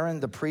of Aaron,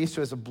 the priest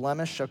who has a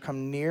blemish, shall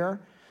come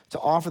near to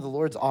offer the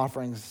Lord's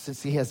offerings.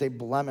 Since he has a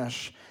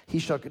blemish, he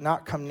shall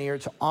not come near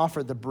to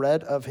offer the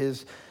bread of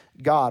his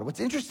God. What's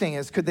interesting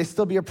is, could they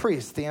still be a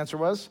priest? The answer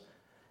was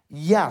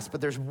yes, but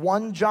there's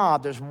one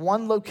job, there's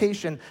one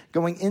location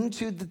going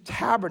into the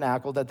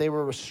tabernacle that they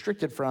were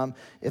restricted from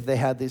if they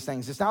had these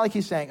things. It's not like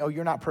he's saying, oh,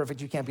 you're not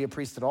perfect, you can't be a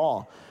priest at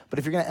all. But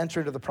if you're going to enter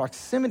into the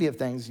proximity of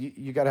things,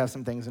 you got to have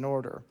some things in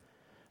order.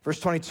 Verse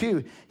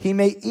 22, he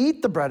may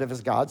eat the bread of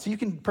his God, so you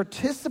can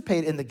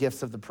participate in the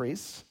gifts of the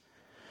priests,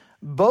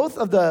 both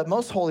of the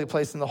most holy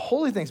place and the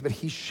holy things, but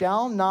he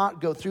shall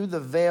not go through the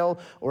veil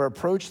or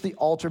approach the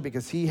altar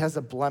because he has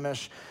a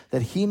blemish,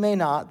 that he may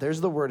not, there's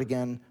the word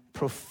again,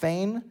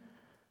 profane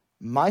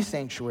my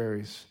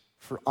sanctuaries,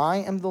 for I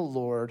am the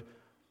Lord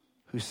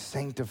who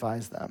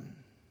sanctifies them.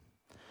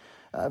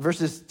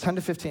 Verses 10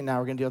 to 15 now,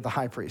 we're going to deal with the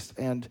high priest.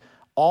 And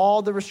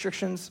all the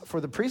restrictions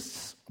for the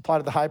priests apply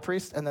to the high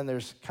priest, and then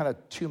there's kind of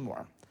two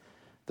more.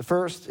 The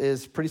first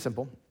is pretty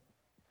simple.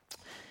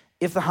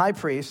 If the high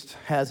priest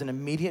has an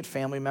immediate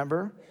family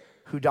member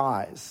who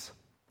dies,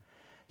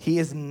 he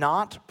is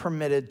not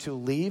permitted to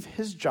leave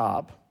his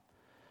job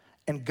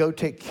and go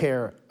take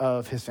care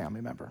of his family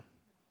member.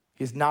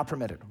 He's not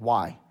permitted.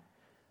 Why?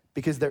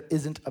 Because there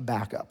isn't a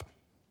backup.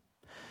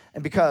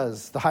 And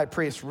because the high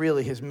priest,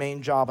 really his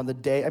main job on the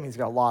day, I mean, he's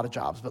got a lot of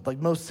jobs, but like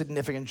most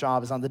significant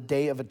job is on the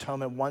Day of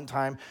Atonement, one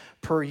time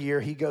per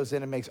year, he goes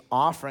in and makes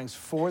offerings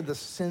for the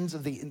sins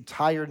of the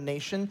entire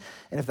nation.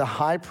 And if the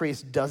high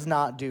priest does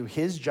not do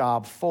his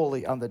job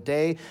fully on the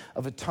Day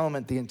of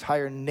Atonement, the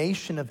entire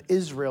nation of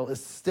Israel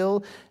is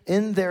still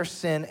in their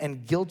sin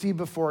and guilty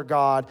before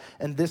God.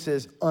 And this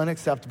is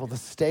unacceptable. The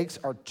stakes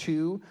are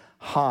too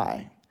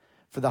high.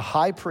 for the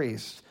high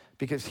priest,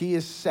 because he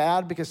is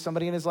sad because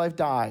somebody in his life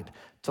died,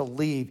 to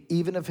leave,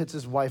 even if it's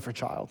his wife or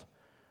child.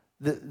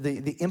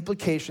 The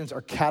implications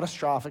are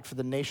catastrophic for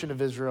the nation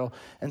of Israel.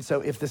 And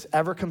so if this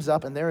ever comes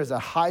up and there is a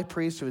high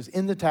priest who is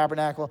in the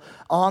tabernacle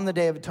on the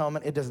Day of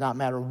Atonement, it does not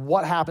matter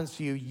what happens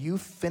to you. You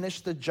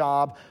finish the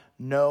job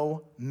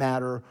no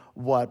matter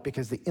what,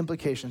 because the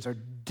implications are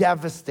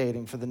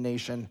devastating for the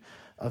nation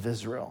of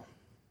Israel.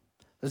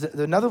 There's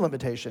another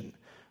limitation,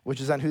 which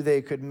is on who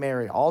they could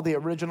marry. All the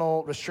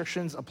original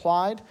restrictions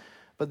applied,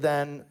 but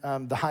then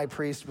the high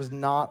priest was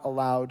not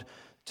allowed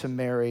to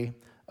marry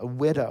a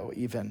widow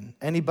even.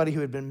 Anybody who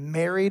had been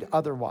married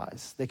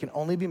otherwise, they can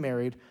only be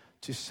married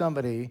to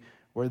somebody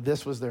where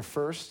this was their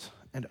first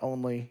and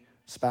only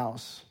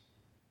spouse.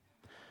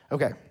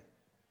 Okay,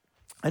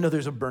 I know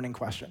there's a burning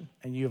question,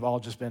 and you've all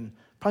just been,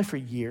 probably for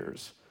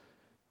years,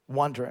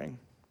 wondering,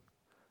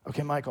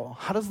 okay, Michael,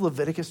 how does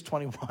Leviticus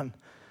 21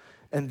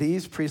 and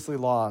these priestly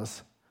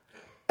laws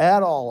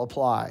at all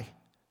apply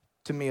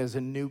to me as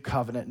a New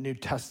Covenant, New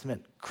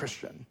Testament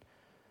Christian?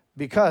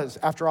 Because,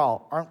 after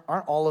all,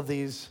 aren't all of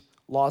these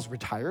laws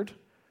retired?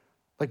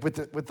 Like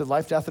with the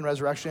life, death, and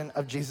resurrection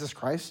of Jesus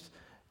Christ,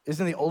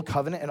 isn't the old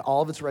covenant and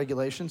all of its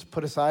regulations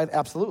put aside?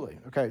 Absolutely.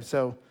 Okay,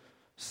 so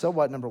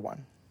what, number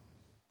one?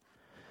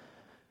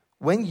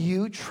 When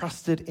you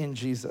trusted in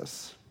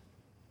Jesus,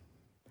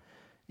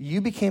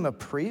 you became a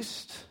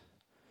priest,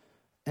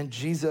 and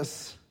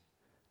Jesus,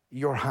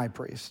 your high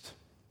priest.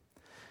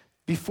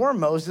 Before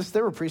Moses,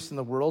 there were priests in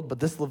the world, but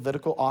this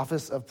Levitical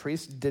office of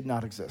priest did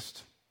not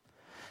exist.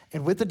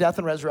 And with the death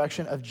and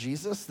resurrection of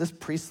Jesus, this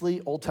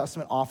priestly Old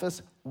Testament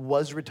office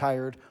was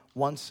retired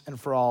once and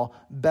for all.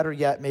 Better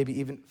yet, maybe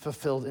even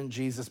fulfilled in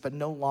Jesus, but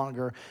no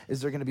longer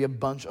is there going to be a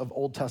bunch of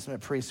Old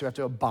Testament priests who have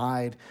to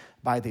abide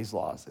by these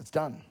laws. It's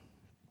done.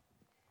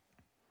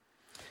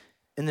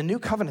 In the New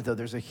Covenant, though,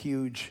 there's a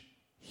huge,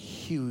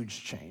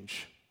 huge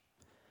change.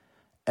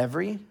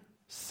 Every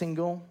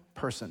single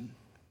person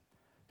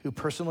who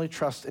personally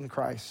trusts in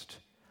Christ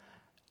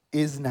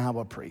is now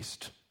a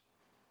priest.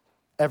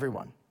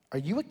 Everyone. Are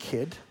you a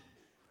kid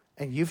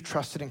and you've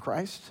trusted in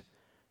Christ?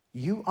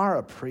 You are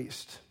a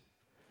priest.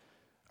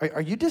 Are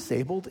you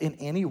disabled in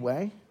any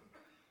way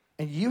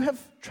and you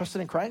have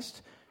trusted in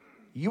Christ?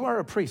 You are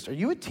a priest. Are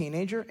you a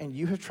teenager and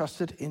you have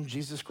trusted in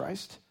Jesus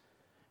Christ?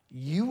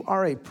 You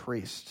are a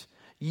priest.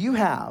 You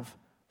have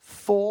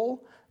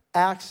full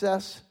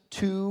access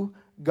to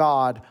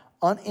God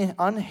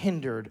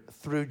unhindered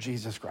through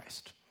Jesus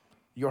Christ,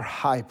 your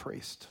high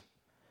priest.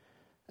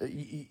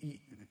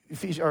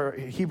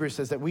 Hebrews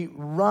says that we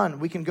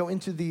can go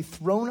into the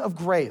throne of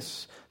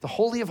grace, the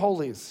Holy of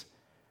Holies,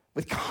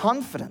 with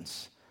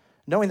confidence,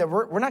 knowing that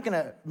we're not going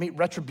to meet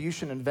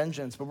retribution and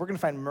vengeance, but we're going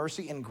to find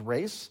mercy and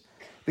grace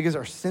because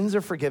our sins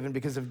are forgiven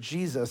because of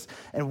Jesus,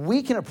 and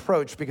we can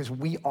approach because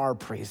we are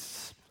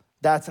priests.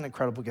 That's an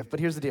incredible gift. But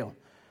here's the deal.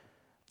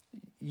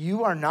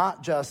 You are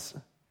not just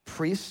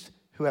priests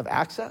who have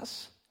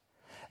access.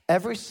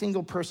 Every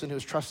single person who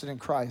is trusted in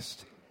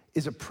Christ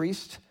is a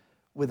priest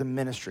with a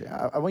ministry.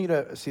 I want you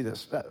to see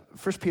this.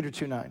 1 Peter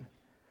 2:9.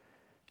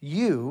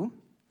 You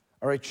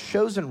are a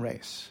chosen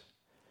race.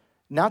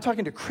 Now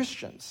talking to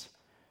Christians,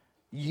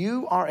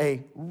 you are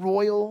a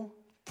royal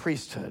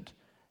priesthood.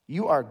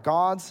 You are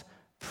God's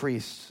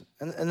priests.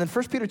 And then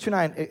 1 Peter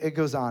 2:9, it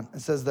goes on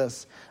and says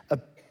this,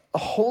 a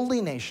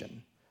holy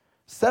nation,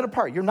 set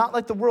apart. You're not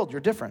like the world,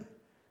 you're different.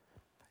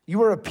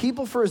 You are a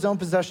people for his own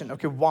possession.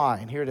 Okay, why?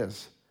 And here it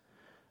is.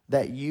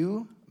 That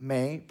you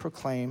may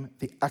proclaim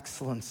the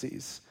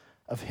excellencies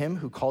of him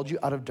who called you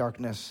out of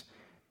darkness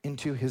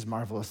into his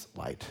marvelous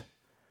light.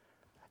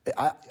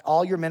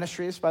 All your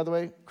ministries, by the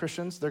way,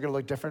 Christians, they're going to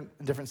look different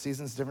in different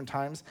seasons, different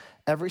times.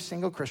 Every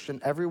single Christian,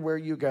 everywhere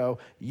you go,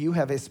 you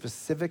have a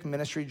specific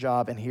ministry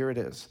job, and here it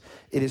is.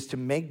 It is to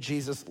make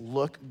Jesus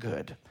look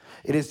good.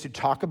 It is to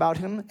talk about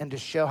him and to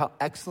show how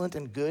excellent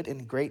and good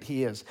and great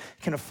he is.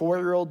 Can a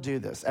 4-year-old do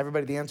this?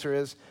 Everybody, the answer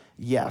is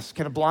yes.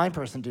 Can a blind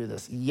person do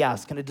this?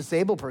 Yes. Can a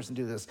disabled person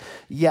do this?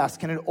 Yes.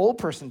 Can an old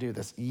person do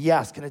this?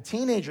 Yes. Can a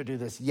teenager do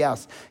this?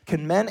 Yes.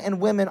 Can men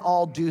and women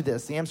all do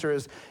this? The answer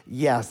is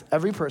yes.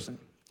 Every person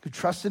who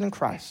trusted in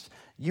Christ,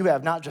 you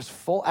have not just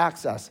full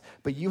access,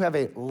 but you have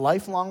a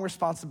lifelong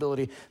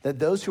responsibility that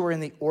those who are in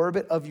the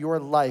orbit of your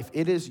life,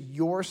 it is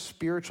your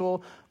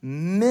spiritual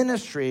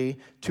ministry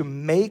to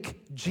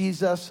make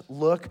Jesus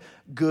look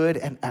good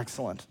and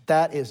excellent.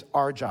 That is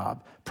our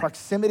job.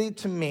 Proximity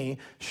to me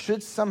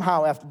should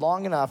somehow, after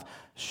long enough,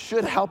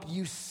 should help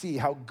you see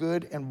how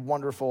good and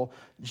wonderful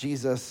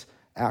Jesus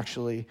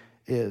actually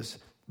is.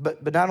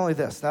 But not only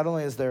this, not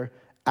only is there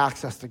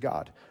access to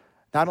God,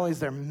 not only is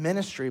there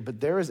ministry, but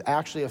there is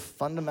actually a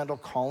fundamental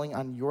calling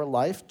on your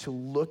life to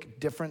look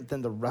different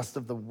than the rest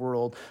of the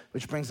world,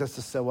 which brings us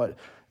to so what?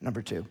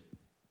 Number 2.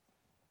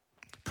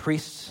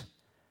 Priests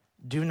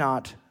do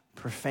not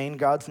profane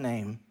God's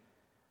name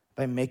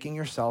by making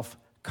yourself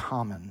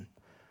common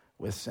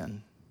with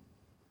sin.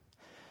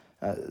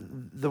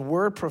 The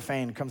word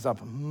profane comes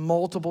up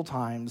multiple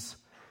times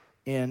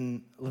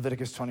in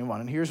Leviticus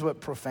 21, and here's what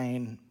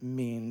profane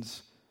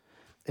means.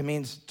 It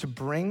means to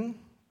bring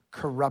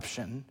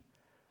corruption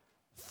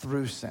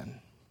through sin.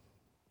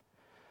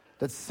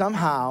 That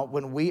somehow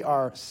when we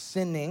are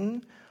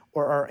sinning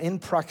or are in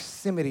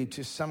proximity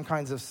to some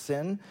kinds of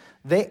sin,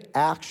 they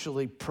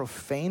actually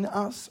profane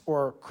us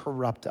or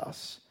corrupt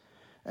us.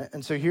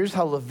 And so here's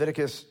how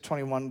Leviticus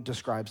 21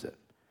 describes it.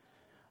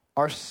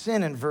 Our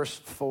sin in verse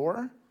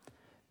 4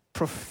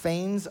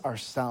 profanes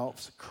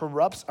ourselves,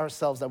 corrupts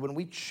ourselves, that when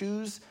we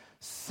choose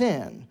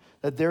sin,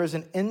 that there is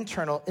an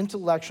internal,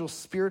 intellectual,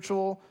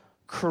 spiritual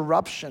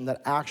corruption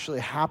that actually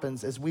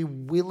happens as we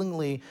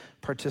willingly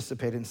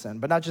participate in sin.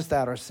 But not just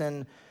that, our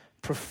sin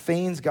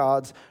profanes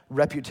God's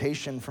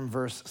reputation from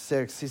verse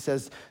 6. He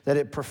says that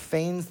it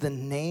profanes the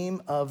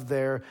name of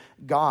their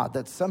God,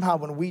 that somehow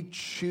when we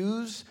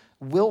choose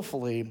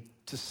willfully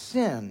to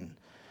sin,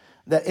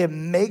 that it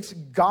makes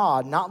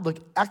God not look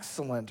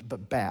excellent,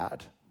 but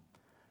bad.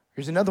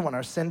 Here's another one.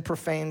 Our sin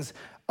profanes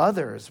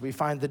others. We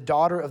find the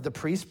daughter of the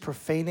priest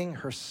profaning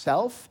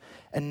herself,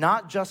 and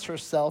not just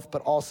herself,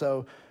 but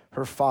also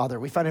her father.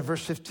 We find in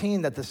verse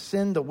 15 that the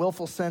sin, the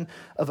willful sin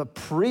of a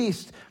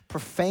priest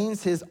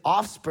profanes his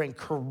offspring,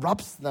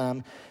 corrupts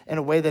them in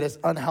a way that is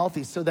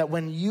unhealthy, so that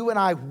when you and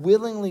I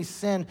willingly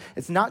sin,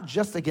 it's not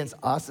just against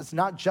us, it's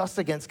not just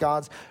against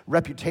God's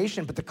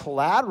reputation, but the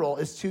collateral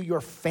is to your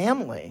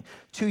family,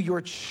 to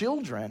your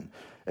children.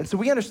 And so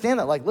we understand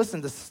that, like, listen,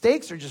 the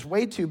stakes are just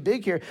way too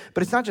big here.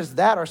 But it's not just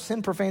that. Our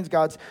sin profanes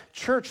God's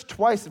church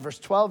twice. In verse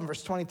 12 and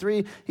verse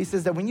 23, he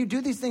says that when you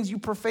do these things, you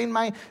profane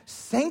my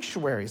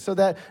sanctuary. So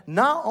that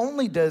not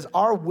only does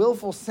our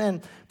willful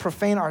sin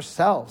profane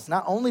ourselves,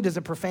 not only does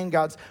it profane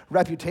God's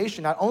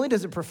reputation, not only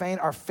does it profane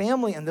our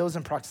family and those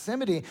in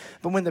proximity,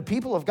 but when the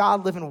people of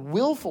God live in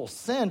willful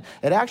sin,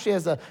 it actually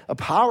has a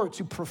power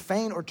to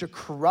profane or to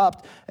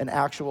corrupt an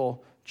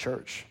actual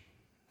church.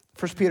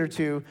 1 Peter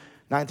 2,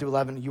 9 through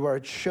 11, you are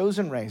a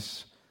chosen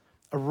race,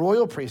 a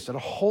royal priesthood, a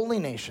holy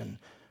nation.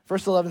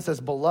 Verse 11 says,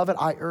 beloved,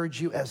 I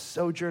urge you as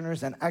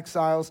sojourners and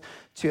exiles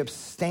to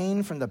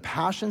abstain from the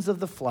passions of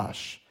the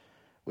flesh,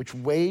 which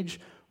wage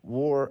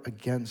war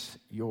against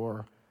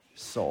your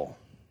soul.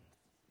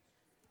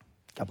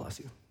 God bless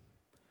you.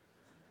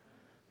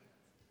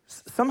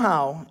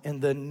 Somehow in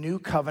the New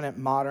Covenant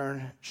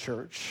modern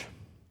church,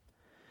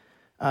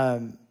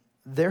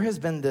 there has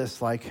been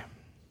this like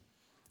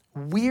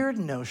weird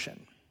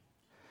notion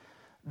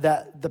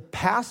that the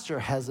pastor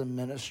has a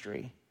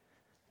ministry,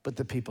 but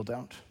the people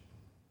don't.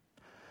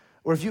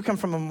 Or if you come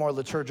from a more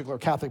liturgical or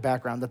Catholic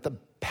background, that the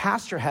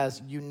pastor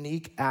has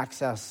unique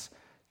access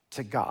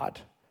to God,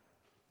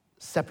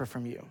 separate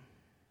from you.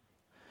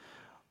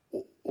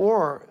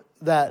 Or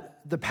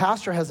that the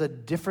pastor has a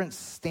different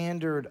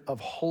standard of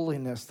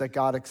holiness that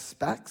God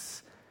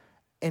expects,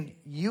 and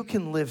you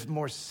can live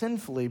more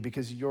sinfully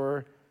because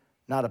you're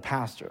not a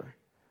pastor.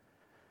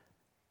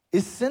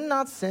 Is sin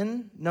not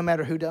sin, no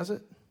matter who does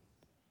it?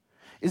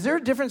 Is there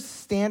a different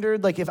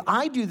standard? Like, if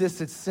I do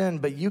this, it's sin,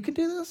 but you can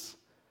do this?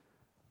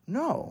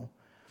 No.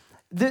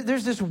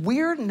 There's this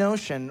weird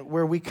notion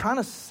where we kind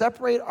of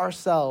separate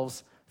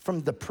ourselves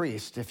from the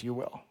priest, if you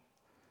will.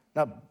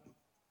 Now,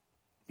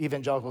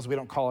 evangelicals, we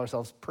don't call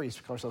ourselves priests,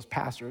 we call ourselves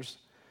pastors,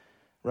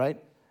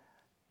 right?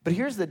 But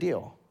here's the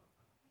deal.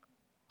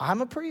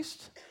 I'm a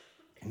priest,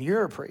 and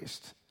you're a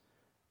priest.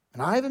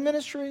 And I have a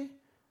ministry,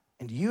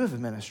 and you have a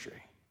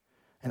ministry.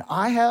 And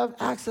I have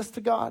access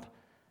to God,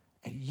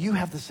 and you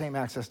have the same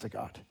access to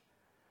God.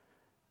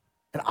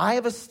 And I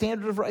have a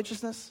standard of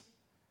righteousness,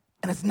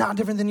 and it's not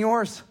different than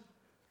yours.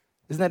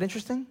 Isn't that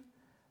interesting?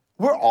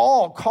 We're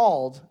all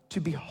called to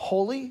be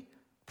holy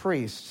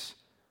priests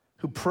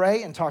who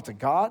pray and talk to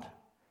God,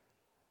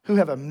 who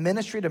have a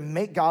ministry to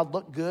make God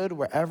look good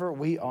wherever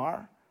we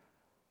are.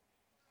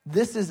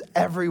 This is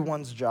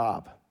everyone's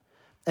job.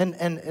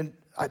 And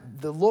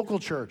the local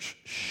church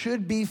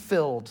should be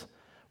filled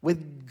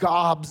with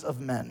gobs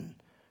of men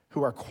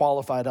who are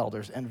qualified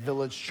elders, and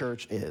Village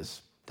Church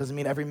is. Doesn't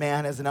mean every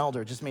man is an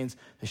elder. It just means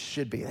they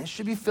should be. They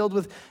should be filled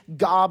with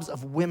gobs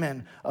of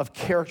women of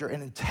character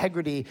and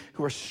integrity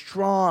who are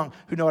strong,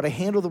 who know how to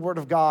handle the word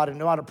of God and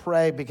know how to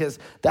pray, because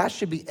that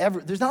should be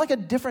there's not like a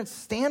different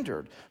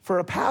standard for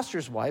a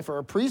pastor's wife or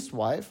a priest's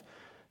wife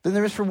than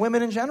there is for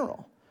women in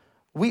general.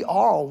 We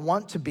all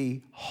want to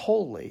be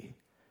holy.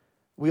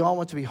 We all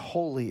want to be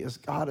holy as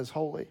God is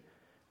holy.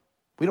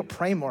 We don't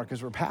pray more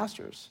because we're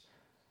pastors.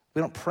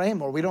 We don't pray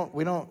more. We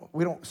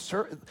don't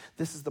serve.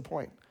 This is the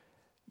point.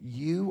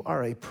 You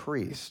are a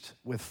priest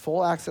with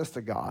full access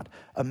to God,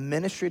 a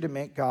ministry to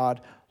make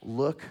God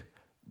look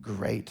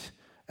great,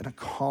 and a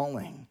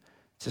calling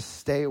to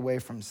stay away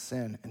from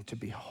sin and to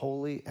be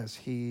holy as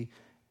he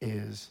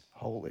is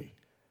holy.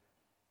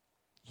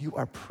 You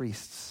are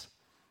priests.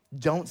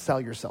 Don't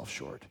sell yourself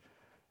short.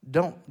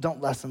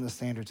 Don't lessen the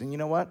standards. And you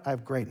know what? I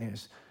have great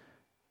news.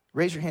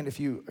 Raise your hand if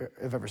you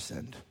have ever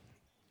sinned.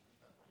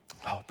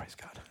 Oh, praise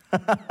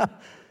God.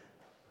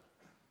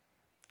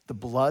 The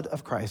blood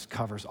of Christ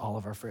covers all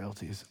of our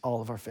frailties,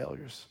 all of our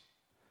failures.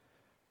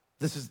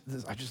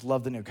 I just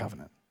love the new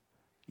covenant.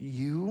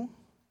 You,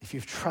 if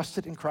you've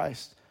trusted in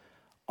Christ,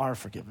 are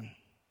forgiven.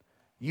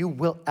 You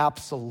will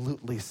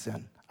absolutely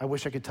sin. I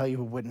wish I could tell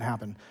you it wouldn't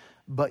happen,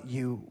 but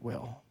you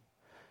will.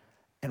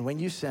 And when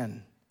you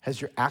sin, has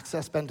your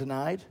access been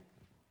denied?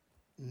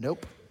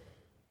 Nope.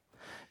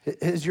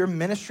 Has your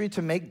ministry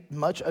to make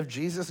much of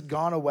Jesus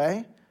gone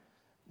away?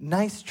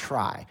 Nice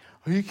try.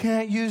 You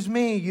can't use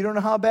me. You don't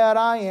know how bad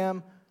I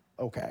am.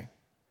 Okay.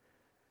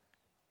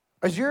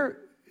 Is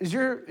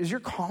your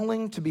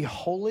calling to be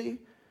holy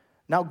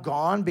now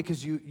gone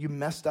because you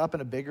messed up in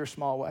a big or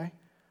small way?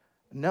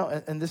 No,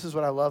 and this is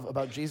what I love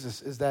about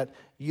Jesus, is that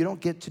you don't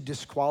get to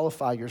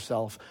disqualify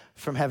yourself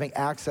from having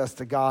access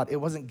to God. It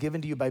wasn't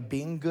given to you by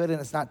being good,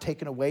 and it's not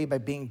taken away by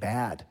being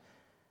bad.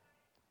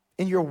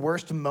 In your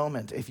worst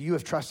moment, if you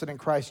have trusted in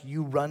Christ,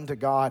 you run to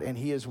God, and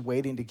he is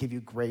waiting to give you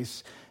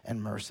grace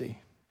and mercy.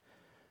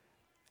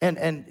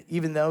 And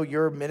even though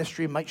your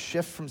ministry might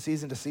shift from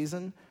season to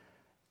season,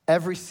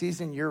 every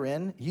season you're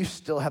in, you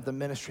still have the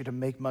ministry to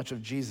make much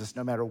of Jesus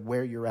no matter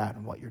where you're at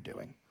and what you're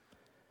doing.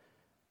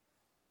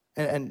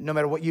 And no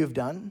matter what you've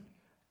done,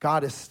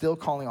 God is still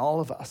calling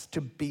all of us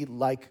to be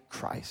like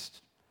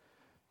Christ,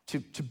 to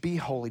be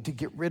holy, to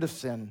get rid of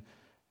sin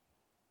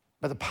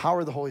by the power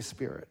of the Holy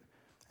Spirit.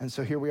 And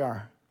so here we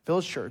are,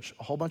 Village Church,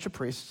 a whole bunch of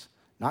priests,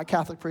 not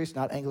Catholic priests,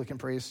 not Anglican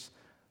priests,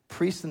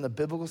 priests in the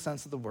biblical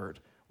sense of the word,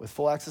 with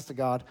full access to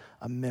God,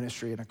 a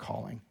ministry and a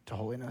calling to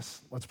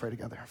holiness. Let's pray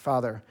together.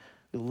 Father,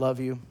 we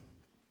love you.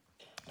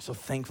 So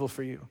thankful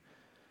for you.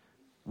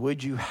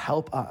 Would you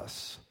help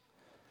us?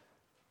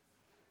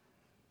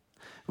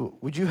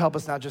 Would you help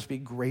us not just be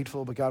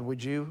grateful, but God,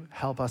 would you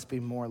help us be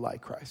more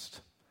like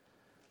Christ?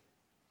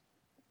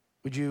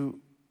 Would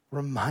you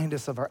remind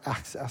us of our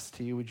access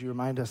to you? Would you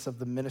remind us of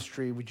the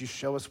ministry? Would you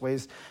show us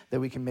ways that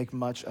we can make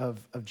much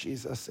of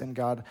Jesus? And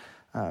God,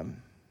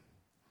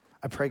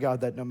 I pray,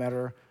 God, that no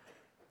matter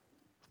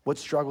what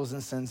struggles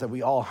and sins that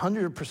we all,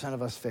 100%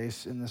 of us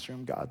face in this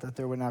room, God, that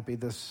there would not be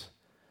this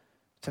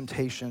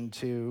temptation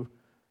to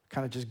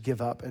kind of just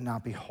give up and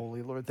not be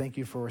holy. Lord, thank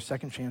you for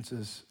second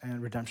chances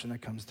and redemption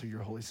that comes through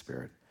your Holy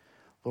Spirit.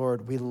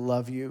 Lord, we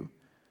love you,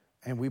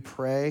 and we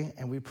pray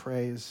and we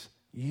praise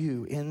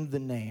you in the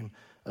name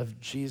of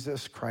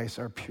Jesus Christ,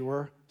 our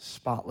pure,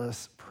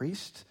 spotless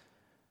priest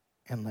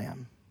and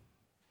lamb.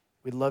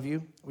 We love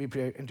you. We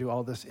pray and do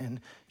all this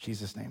in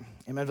Jesus' name.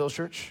 Amen, Village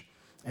Church.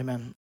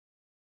 Amen.